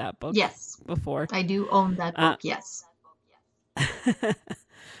read that book. Yes. Before. I do own that book, yes.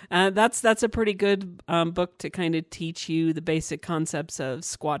 That's a pretty good book to kind of teach you the basic concepts of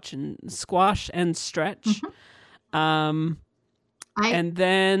squash and stretch. Mm-hmm. And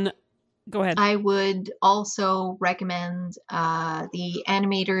then go ahead. I would also recommend The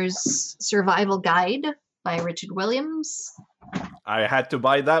Animator's Survival Guide by Richard Williams. I had to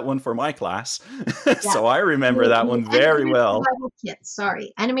buy that one for my class, so I remember that one very well. Survival Kit,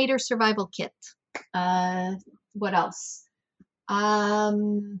 sorry. Animator Survival Kit. What else?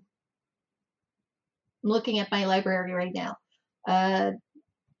 I'm looking at my library right now.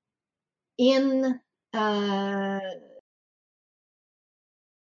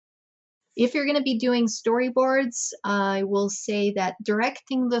 If you're going to be doing storyboards, I will say that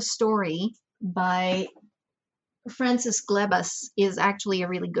Directing the Story by Francis Glebas is actually a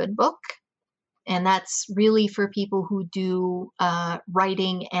really good book. And that's really for people who do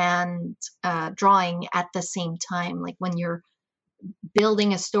writing and drawing at the same time. Like when you're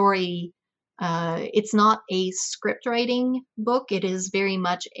building a story, it's not a script writing book. It is very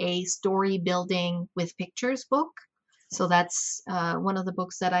much a story building with pictures book. So that's one of the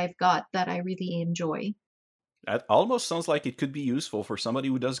books that I've got that I really enjoy. That almost sounds like it could be useful for somebody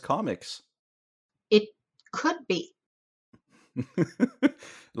who does comics. It could be.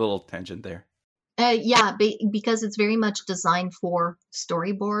 Little tangent there. Yeah, because it's very much designed for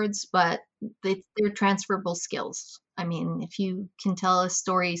storyboards, but they're transferable skills. I mean, if you can tell a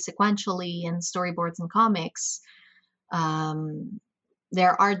story sequentially in storyboards and comics,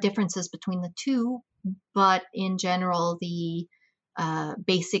 there are differences between the two, but in general, the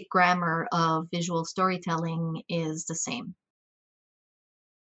basic grammar of visual storytelling is the same.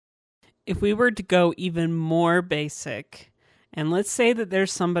 if we were to go even more basic, and let's say that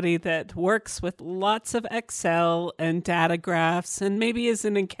there's somebody that works with lots of Excel and data graphs and maybe is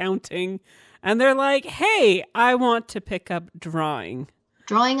in accounting, and they're like, hey, I want to pick up drawing.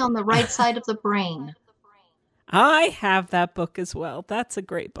 Drawing on the right side of the brain. I have that book as well. That's a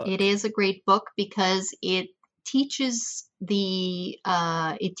great book. It is a great book because it teaches the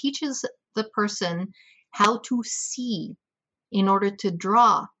person how to see in order to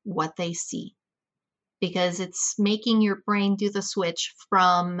draw what they see. Because it's making your brain do the switch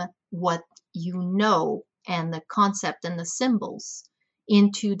from what you know and the concept and the symbols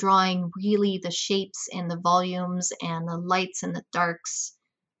into drawing really the shapes and the volumes and the lights and the darks.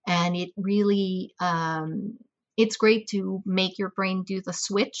 And it really, it's great to make your brain do the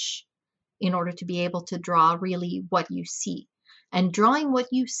switch in order to be able to draw really what you see. And drawing what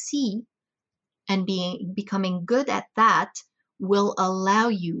you see and becoming good at that will allow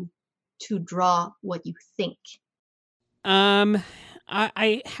you to draw what you think.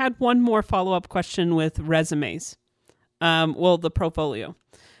 I had one more follow-up question with resumes. The Portfolio.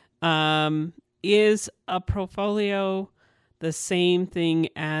 Is a Portfolio the same thing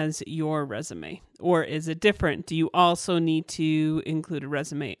as your resume, or is it different? Do you also need to include a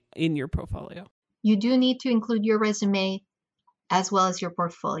resume in your Portfolio? You do need to include your resume as well as your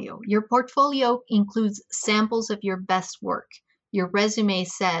portfolio. Your portfolio includes samples of your best work. Your resume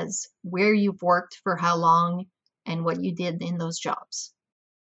says where you've worked for how long and what you did in those jobs.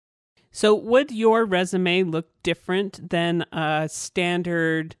 So would your resume look different than a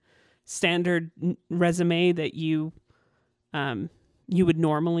standard resume that you would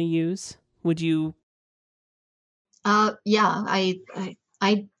normally use? Would you? Yeah,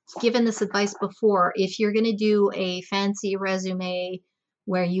 I've given this advice before. If you're going to do a fancy resume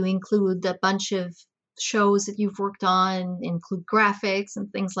where you include a bunch of shows that you've worked on, include graphics and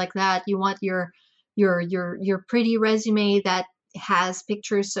things like that, you want your pretty resume that has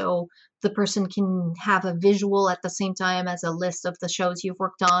pictures so the person can have a visual at the same time as a list of the shows you've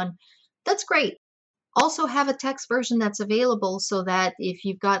worked on. That's great. Also have a text version that's available so that if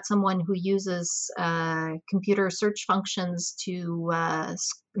you've got someone who uses computer search functions to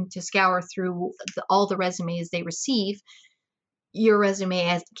scour through all the resumes they receive, your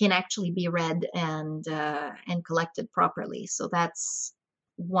resume can actually be read and collected properly. So that's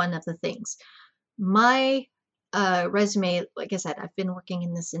one of the things. My resume, like I said, I've been working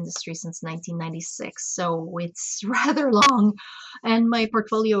in this industry since 1996, so it's rather long, and my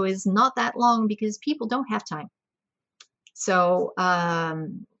portfolio is not that long because people don't have time. So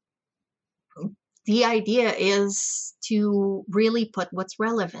the idea is to really put what's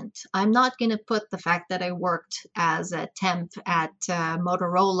relevant. I'm not going to put the fact that I worked as a temp at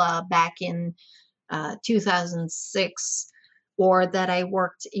Motorola back in 2006, or that I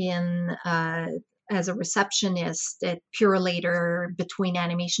worked in as a receptionist at Purelator between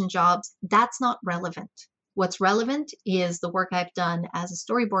animation jobs. That's not relevant. What's relevant is the work I've done as a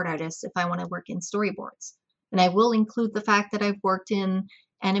storyboard artist if I want to work in storyboards. And I will include the fact that I've worked in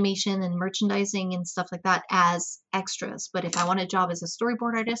animation and merchandising and stuff like that as extras. But if I want a job as a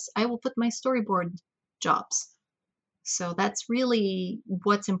storyboard artist, I will put my storyboard jobs. So that's really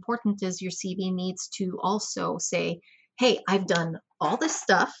what's important, is your CV needs to also say, hey, I've done all this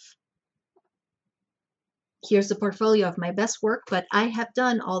stuff. Here's the portfolio of my best work, but I have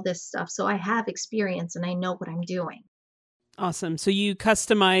done all this stuff. So I have experience and I know what I'm doing. Awesome. So you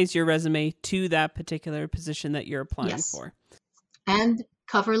customize your resume to that particular position that you're applying for. And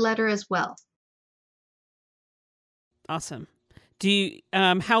cover letter as well. Awesome. Do you,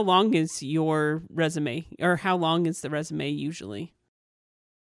 how long is your resume, or how long is the resume usually?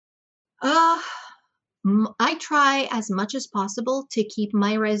 I try as much as possible to keep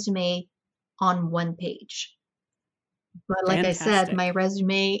my resume on one page. But like I said, my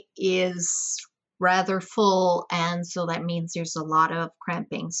resume is rather full, and so that means there's a lot of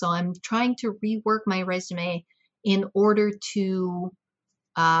cramping. So I'm trying to rework my resume in order to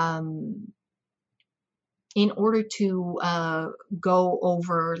go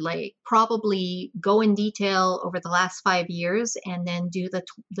over, like, probably go in detail over the last 5 years and then do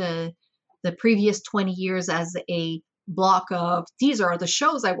the previous 20 years as a block of, these are the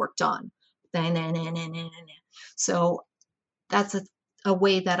shows I worked on. So that's a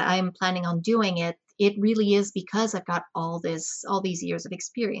way that I'm planning on doing it. It really is because I've got all these years of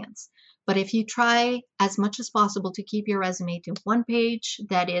experience. But if you try as much as possible to keep your resume to one page,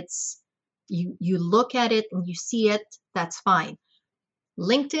 that it's you look at it and you see it, that's fine.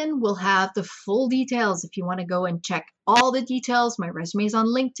 LinkedIn will have the full details if you want to go and check all the details. My resume is on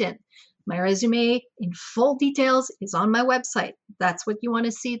LinkedIn. My resume in full details is on my website. That's what you want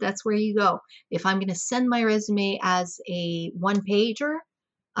to see. That's where you go. If I'm going to send my resume as a one-pager,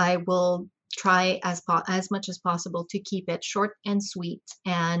 I will try as much as possible to keep it short and sweet.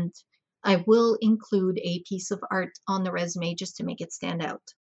 And I will include a piece of art on the resume just to make it stand out.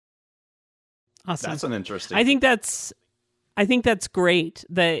 Awesome. That's an interesting. I think that's great.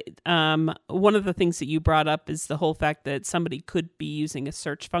 That one of the things that you brought up is the whole fact that somebody could be using a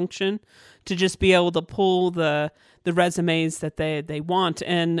search function to just be able to pull the resumes that they want.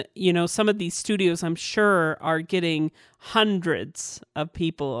 And, you know, some of these studios, I'm sure, are getting hundreds of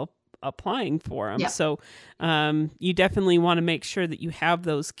people applying for them. Yeah. So you definitely want to make sure that you have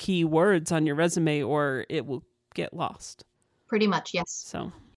those key words on your resume or it will get lost. Pretty much, yes.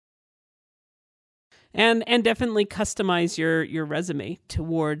 So. And definitely customize your resume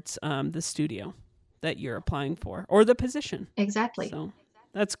towards the studio that you're applying for or the position. Exactly. So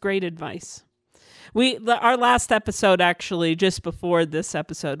that's great advice. Our last episode, actually, just before this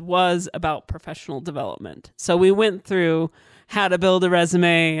episode, was about professional development. So we went through how to build a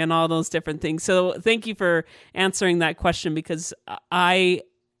resume and all those different things. So thank you for answering that question, because I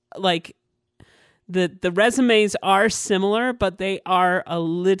like the resumes are similar, but they are a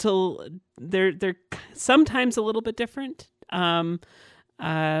little, they're sometimes a little bit different. But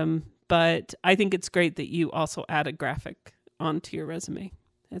I think it's great that you also add a graphic onto your resume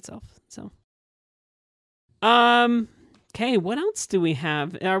itself. So, okay, what else do we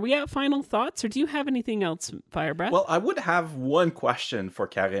have? Are we at final thoughts, or do you have anything else, Firebreath? Well, I would have one question for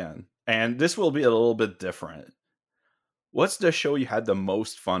Karen, and this will be a little bit different. What's the show you had the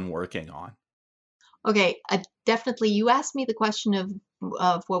most fun working on? Okay, definitely. You asked me the question of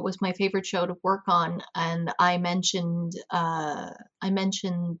what was my favorite show to work on, and I mentioned My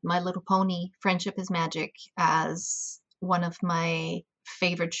Little Pony: Friendship is Magic as one of my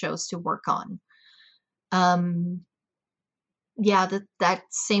favorite shows to work on. Yeah, that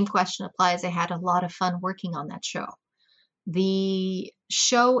same question applies. I had a lot of fun working on that show. The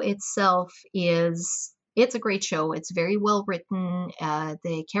show itself it's a great show. It's very well written.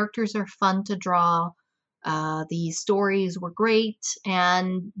 The characters are fun to draw. The stories were great.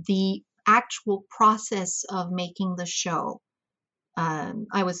 And the actual process of making the show,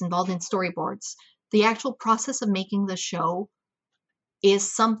 I was involved in storyboards. The actual process of making the show is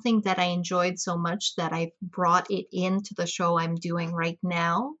something that I enjoyed so much that I brought it into the show I'm doing right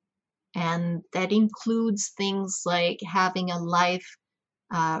now. And that includes things like having a live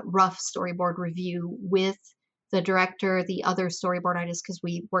rough storyboard review with the director, the other storyboard artist, because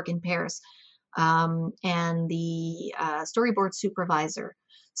we work in pairs, and the storyboard supervisor.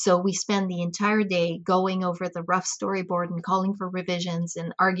 So we spend the entire day going over the rough storyboard and calling for revisions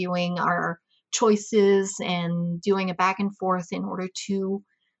and arguing our choices and doing a back and forth in order to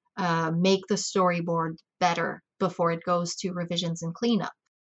make the storyboard better before it goes to revisions and cleanup.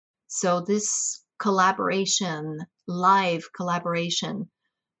 So this live collaboration,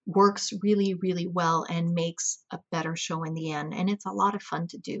 works really, really well and makes a better show in the end. And it's a lot of fun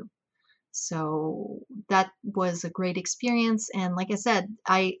to do. So that was a great experience. And like I said,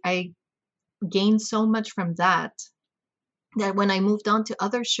 I gained so much from that when I moved on to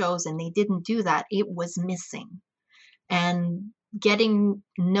other shows and they didn't do that, it was missing. And getting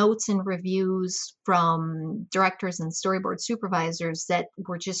notes and reviews from directors and storyboard supervisors that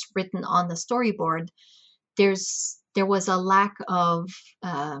were just written on the storyboard, there was a lack of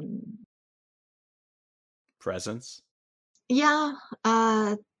presence. Yeah,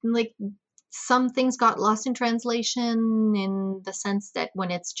 like some things got lost in translation, in the sense that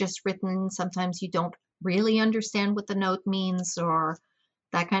when it's just written, sometimes you don't really understand what the note means or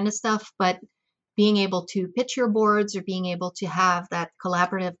that kind of stuff. But being able to pitch your boards or being able to have that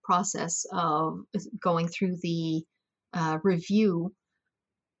collaborative process of going through the review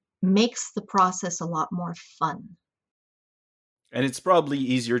makes the process a lot more fun. And it's probably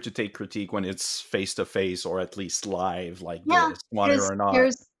easier to take critique when it's face-to-face or at least live like this, monitor or not.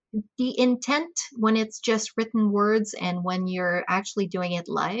 There's the intent when it's just written words, and when you're actually doing it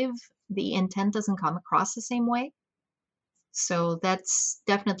live, the intent doesn't come across the same way. So it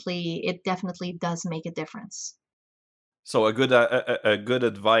definitely does make a difference. So a good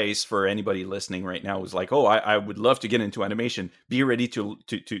advice for anybody listening right now is like, oh, I would love to get into animation. Be ready to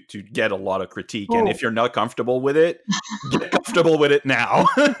get a lot of critique. And if you're not comfortable with it, get comfortable with it now.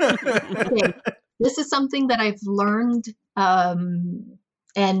 Okay. This is something that I've learned,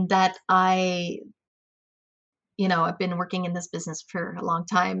 and that I've been working in this business for a long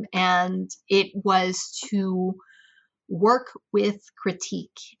time, and it was to work with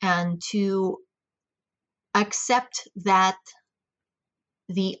critique and to accept that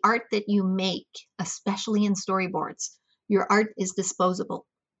the art that you make, especially in storyboards, your art is disposable.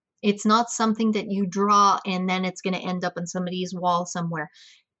 It's not something that you draw and then it's going to end up on somebody's wall somewhere.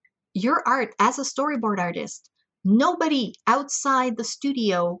 Your art as a storyboard artist, nobody outside the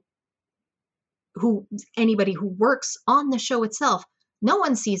studio, anybody who works on the show itself, no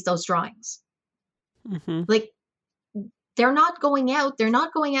one sees those drawings. Mm-hmm. Like, they're not going out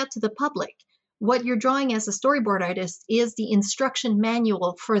to the public. What you're drawing as a storyboard artist is the instruction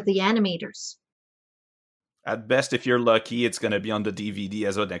manual for the animators. At best, if you're lucky, it's going to be on the DVD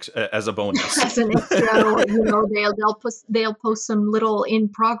as a bonus. As an extra, they'll post some little in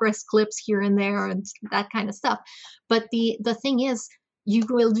progress clips here and there and that kind of stuff. But the thing is, you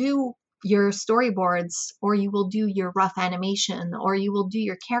will do your storyboards, or you will do your rough animation, or you will do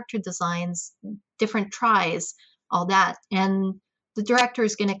your character designs, different tries, all that, and the director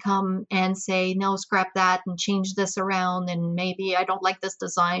is going to come and say, no, scrap that and change this around, and maybe I don't like this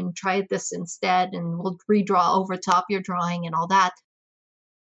design, try this instead, and we'll redraw over top your drawing and all that.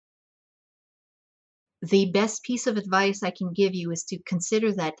 The best piece of advice I can give you is to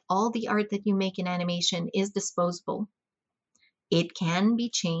consider that all the art that you make in animation is disposable. It can be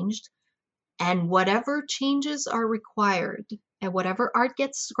changed, and whatever changes are required, and whatever art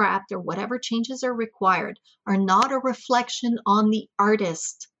gets scrapped or whatever changes are required, are not a reflection on the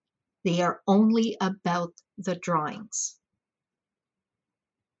artist. They are only about the drawings.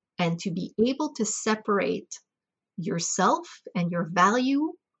 And to be able to separate yourself and your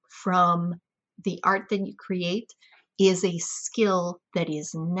value from the art that you create is a skill that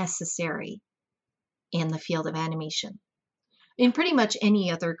is necessary in the field of animation. In pretty much any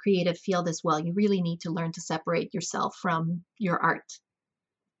other creative field as well, you really need to learn to separate yourself from your art,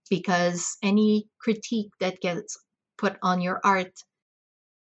 because any critique that gets put on your art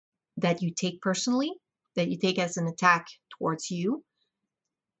that you take personally, that you take as an attack towards you,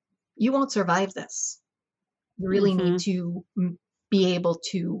 you won't survive this. You really need to be able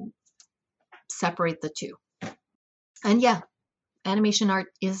to separate the two. And yeah, animation art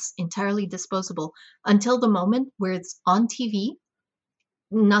is entirely disposable until the moment where it's on TV.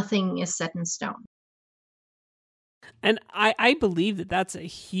 Nothing is set in stone. And I believe that that's a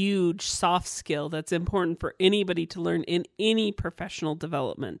huge soft skill that's important for anybody to learn in any professional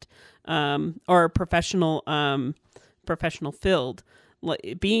development, or professional field.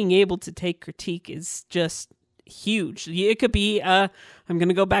 Being able to take critique is just huge. It could be I'm going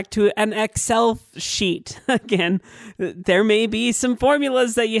to go back to an Excel sheet again. There may be some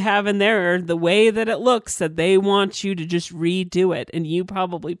formulas that you have in there, or the way that it looks, that they want you to just redo it, and you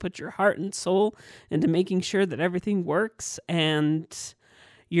probably put your heart and soul into making sure that everything works, and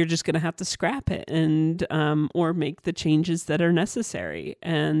you're just going to have to scrap it and or make the changes that are necessary.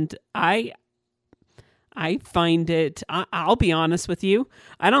 And I find it, I'll be honest with you,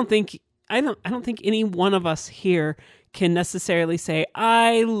 I don't think any one of us here can necessarily say,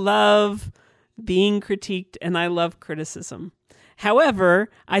 I love being critiqued and I love criticism. However,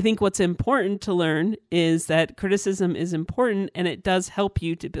 I think what's important to learn is that criticism is important, and it does help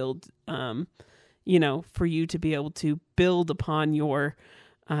you to build, for you to be able to build upon your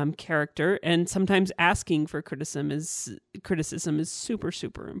character. And sometimes asking for criticism is super,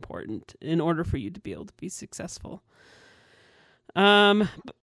 super important in order for you to be able to be successful.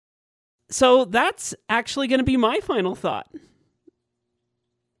 So that's actually going to be my final thought.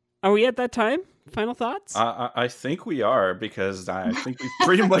 Are we at that time? Final thoughts? I think we are, because I think we've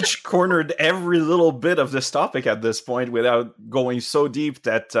pretty much cornered every little bit of this topic at this point without going so deep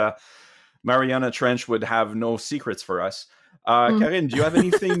that Mariana Trench would have no secrets for us. Karine, do you have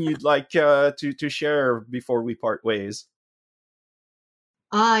anything you'd like to share before we part ways?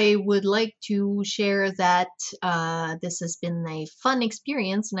 I would like to share that this has been a fun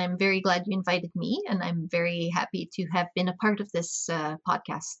experience, and I'm very glad you invited me, and I'm very happy to have been a part of this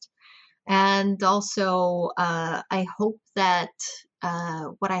podcast. And also, I hope that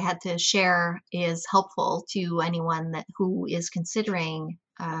what I had to share is helpful to anyone who is considering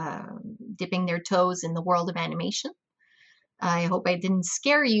dipping their toes in the world of animation. I hope I didn't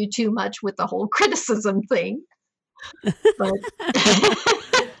scare you too much with the whole criticism thing. But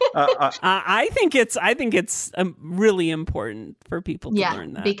I think it's really important for people to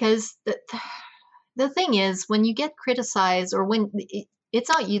learn that. Because the thing is, when you get criticized, or when it's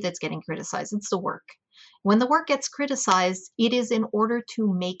not you that's getting criticized, it's the work. When the work gets criticized, it is in order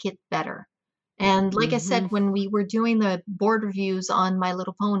to make it better. And like I said, when we were doing the board reviews on My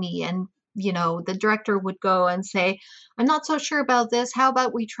Little Pony, and the director would go and say, I'm not so sure about this. How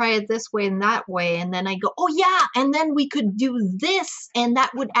about we try it this way and that way? And then I go, oh yeah. And then we could do this, and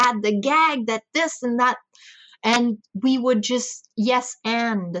that would add the gag that this and that. And we would just yes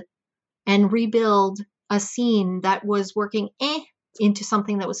and rebuild a scene that was working into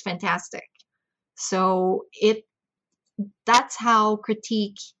something that was fantastic. So that's how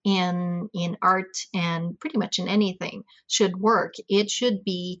critique in art and pretty much in anything should work. It should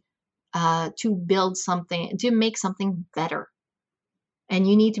be to build something, to make something better. And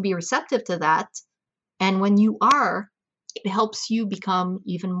you need to be receptive to that. And when you are, it helps you become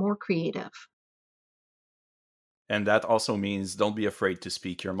even more creative. And that also means don't be afraid to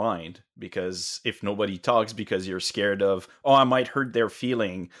speak your mind, because if nobody talks because you're scared of, oh, I might hurt their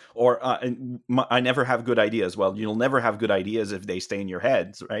feeling, or I never have good ideas. Well, you'll never have good ideas if they stay in your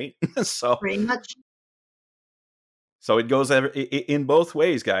heads, right? So Pretty much. So it goes in both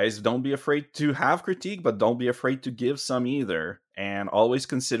ways, guys. Don't be afraid to have critique, but don't be afraid to give some either. And always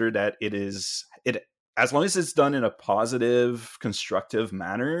consider that it as long as it's done in a positive, constructive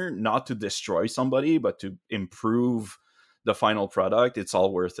manner, not to destroy somebody, but to improve the final product, it's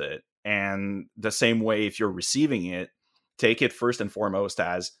all worth it. And the same way, if you're receiving it, take it first and foremost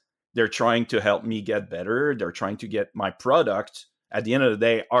as they're trying to help me get better. They're trying to get my product. At the end of the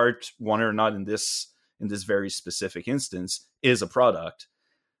day, art, one or not in this very specific instance, is a product.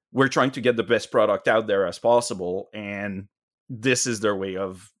 We're trying to get the best product out there as possible. And this is their way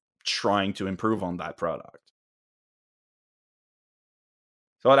of trying to improve on that product.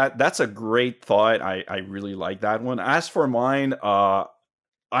 So that's a great thought. I really like that one. As for mine, I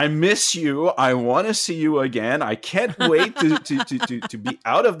miss you. I want to see you again. I can't wait to be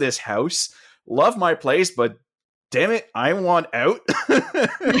out of this house. Love my place, but damn it, I want out.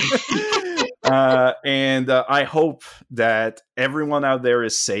 And I hope that everyone out there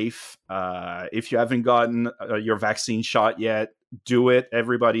is safe. If you haven't gotten your vaccine shot yet, do it,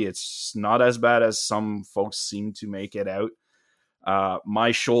 everybody. It's not as bad as some folks seem to make it out.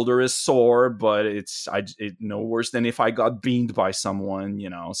 My shoulder is sore, but it's no worse than if I got beamed by someone,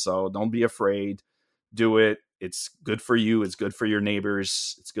 so don't be afraid. Do it. It's good for you. It's good for your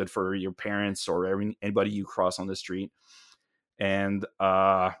neighbors. It's good for your parents or anybody you cross on the street. And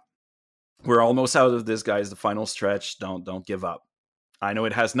we're almost out of this, guys. The final stretch. Don't give up. I know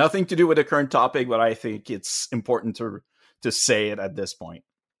it has nothing to do with the current topic, but I think it's important to say it at this point.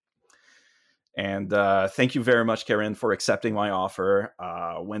 And thank you very much, Karen, for accepting my offer.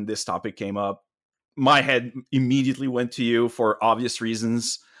 When this topic came up, my head immediately went to you for obvious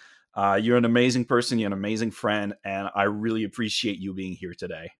reasons. You're an amazing person. You're an amazing friend. And I really appreciate you being here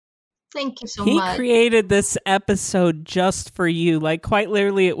today. Thank you so much. He created this episode just for you. Like, quite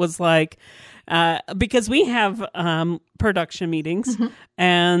literally, it was like, because we have production meetings,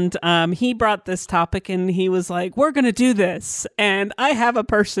 and he brought this topic, and he was like, we're going to do this, and I have a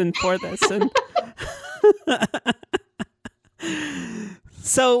person for this. And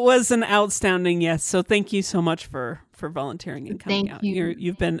so it was an outstanding yes. So thank you so much for volunteering and coming out.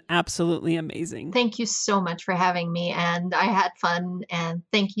 You've been absolutely amazing. Thank you so much for having me, and I had fun, and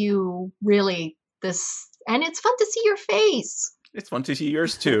thank you, really. And it's fun to see your face. It's fun to see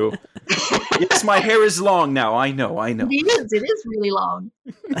yours too. Yes, my hair is long now. I know. It is really long.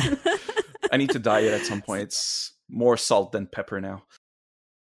 I need to dye it at some point. It's more salt than pepper now.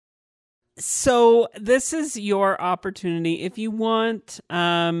 So this is your opportunity. If you want,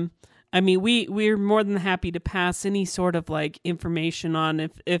 we're more than happy to pass any sort of like information on.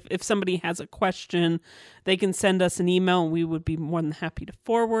 If somebody has a question, they can send us an email and we would be more than happy to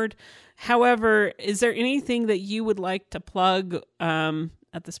forward. However, is there anything that you would like to plug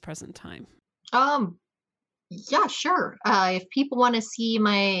at this present time? Yeah, sure. If people want to see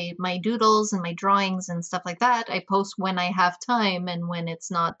my doodles and my drawings and stuff like that, I post when I have time and when it's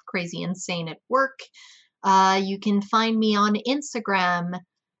not crazy insane at work. You can find me on Instagram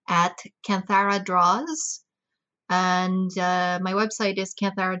at Canthara Draws, and my website is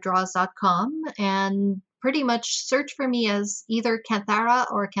cantharadraws.com, and pretty much search for me as either Canthara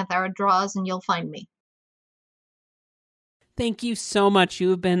or Canthara Draws and you'll find me. Thank you so much. You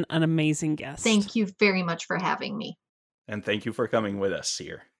have been an amazing guest. Thank you very much for having me. And thank you for coming with us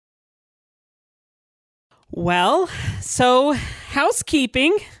here. Well, so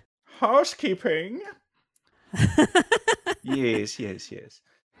housekeeping. Yes.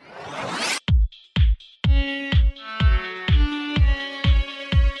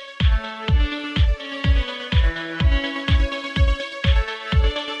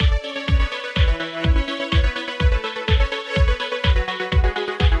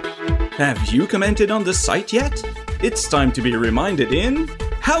 Have you commented on the site yet? It's time to be reminded in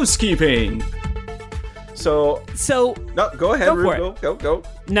housekeeping. So no, go ahead, Go Rue. for it. Go.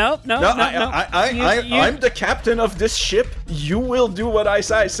 No. I'm the captain of this ship. You will do what I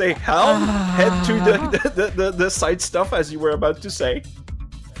say. I say, Helm, head to the side stuff as you were about to say.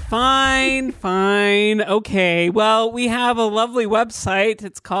 Fine. Okay. Well, we have a lovely website.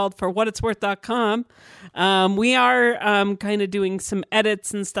 It's called forwhatitsworth.com. We are kind of doing some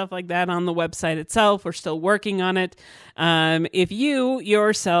edits and stuff like that on the website itself. We're still working on it. If you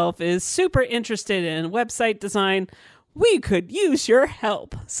yourself is super interested in website design, we could use your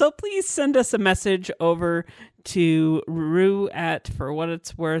help. So please send us a message over to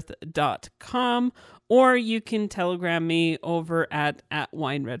rue@forwhatitsworth.com, or you can telegram me over at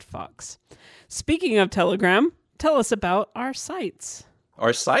WineRedFox. Speaking of telegram, tell us about our sites.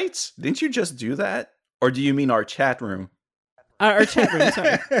 Our sites? Didn't you just do that? Or do you mean our chat room? Our chat room,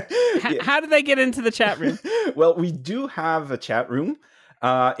 sorry. How did they get into the chat room? Well, we do have a chat room.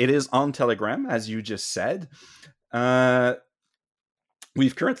 It is on Telegram, as you just said.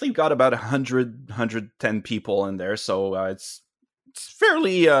 We've currently got about 110 people in there, so it's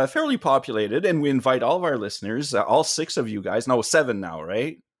fairly populated, and we invite all of our listeners, all 6 of you guys. No, 7 now,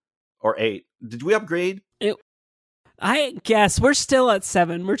 right? Or 8. Did we upgrade? I guess we're still at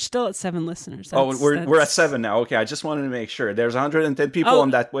 7. We're still at 7 listeners. We're at 7 now. Okay, I just wanted to make sure. There's 110 people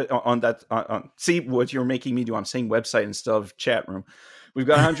on that. See what you're making me do. I'm saying website instead of chat room. We've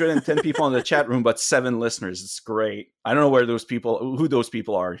got 110 people in the chat room, but 7 listeners. It's great. I don't know who those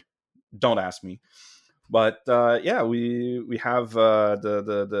people are. Don't ask me. But yeah, we have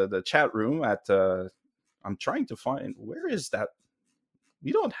the chat room at. I'm trying to find, where is that?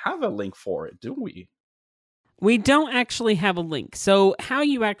 We don't have a link for it, do we? We don't actually have a link. So how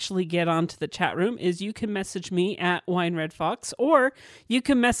you actually get onto the chat room is you can message me at WineRedFox, or you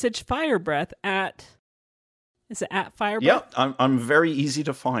can message Firebreath at... Is it at Firebreath? Yeah, I'm very easy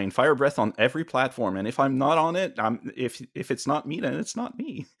to find. Firebreath on every platform, and if I'm not on it, if it's not me, then it's not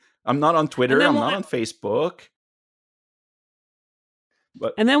me. I'm not on Twitter. I'm not on Facebook.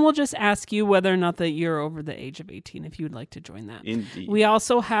 And then we'll just ask you whether or not that you're over the age of 18 if you would like to join that. Indeed. We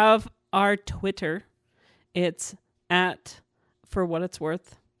also have our Twitter. It's at For What It's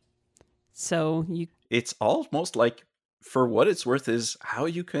Worth. So it's almost like For What It's Worth is how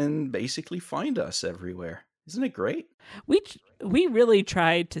you can basically find us everywhere. Isn't it great? We really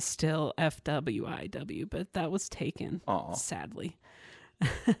tried to still FWIW, but that was taken. Aww. Sadly.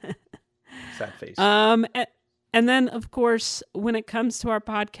 Sad face. And then, of course, when it comes to our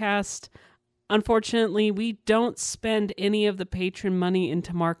podcast, unfortunately, we don't spend any of the patron money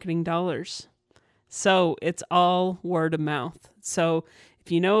into marketing dollars. So it's all word of mouth. So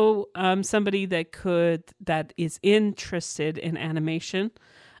if you know somebody that is interested in animation,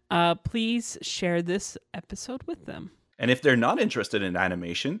 please share this episode with them. And if they're not interested in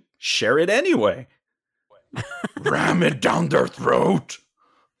animation, share it anyway. Ram it down their throat.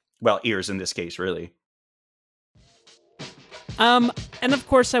 Well, ears in this case, really. And of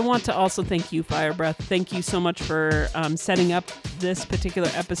course, I want to also thank you, Firebreath. Thank you so much for setting up this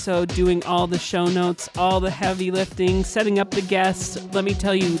particular episode, doing all the show notes, all the heavy lifting, setting up the guests. Let me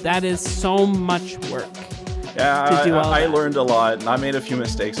tell you, that is so much work. Yeah, to do all I that. learned a lot, and I made a few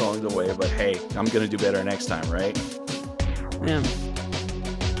mistakes along the way, but hey, I'm going to do better next time, right? Yeah.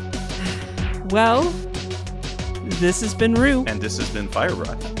 Well, this has been Rue. And this has been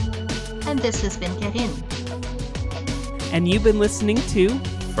Firebreath. And this has been Get In. And you've been listening to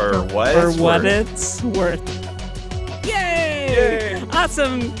For What It's Worth. Yay!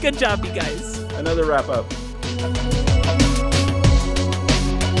 Awesome. Good job, you guys. Another wrap up.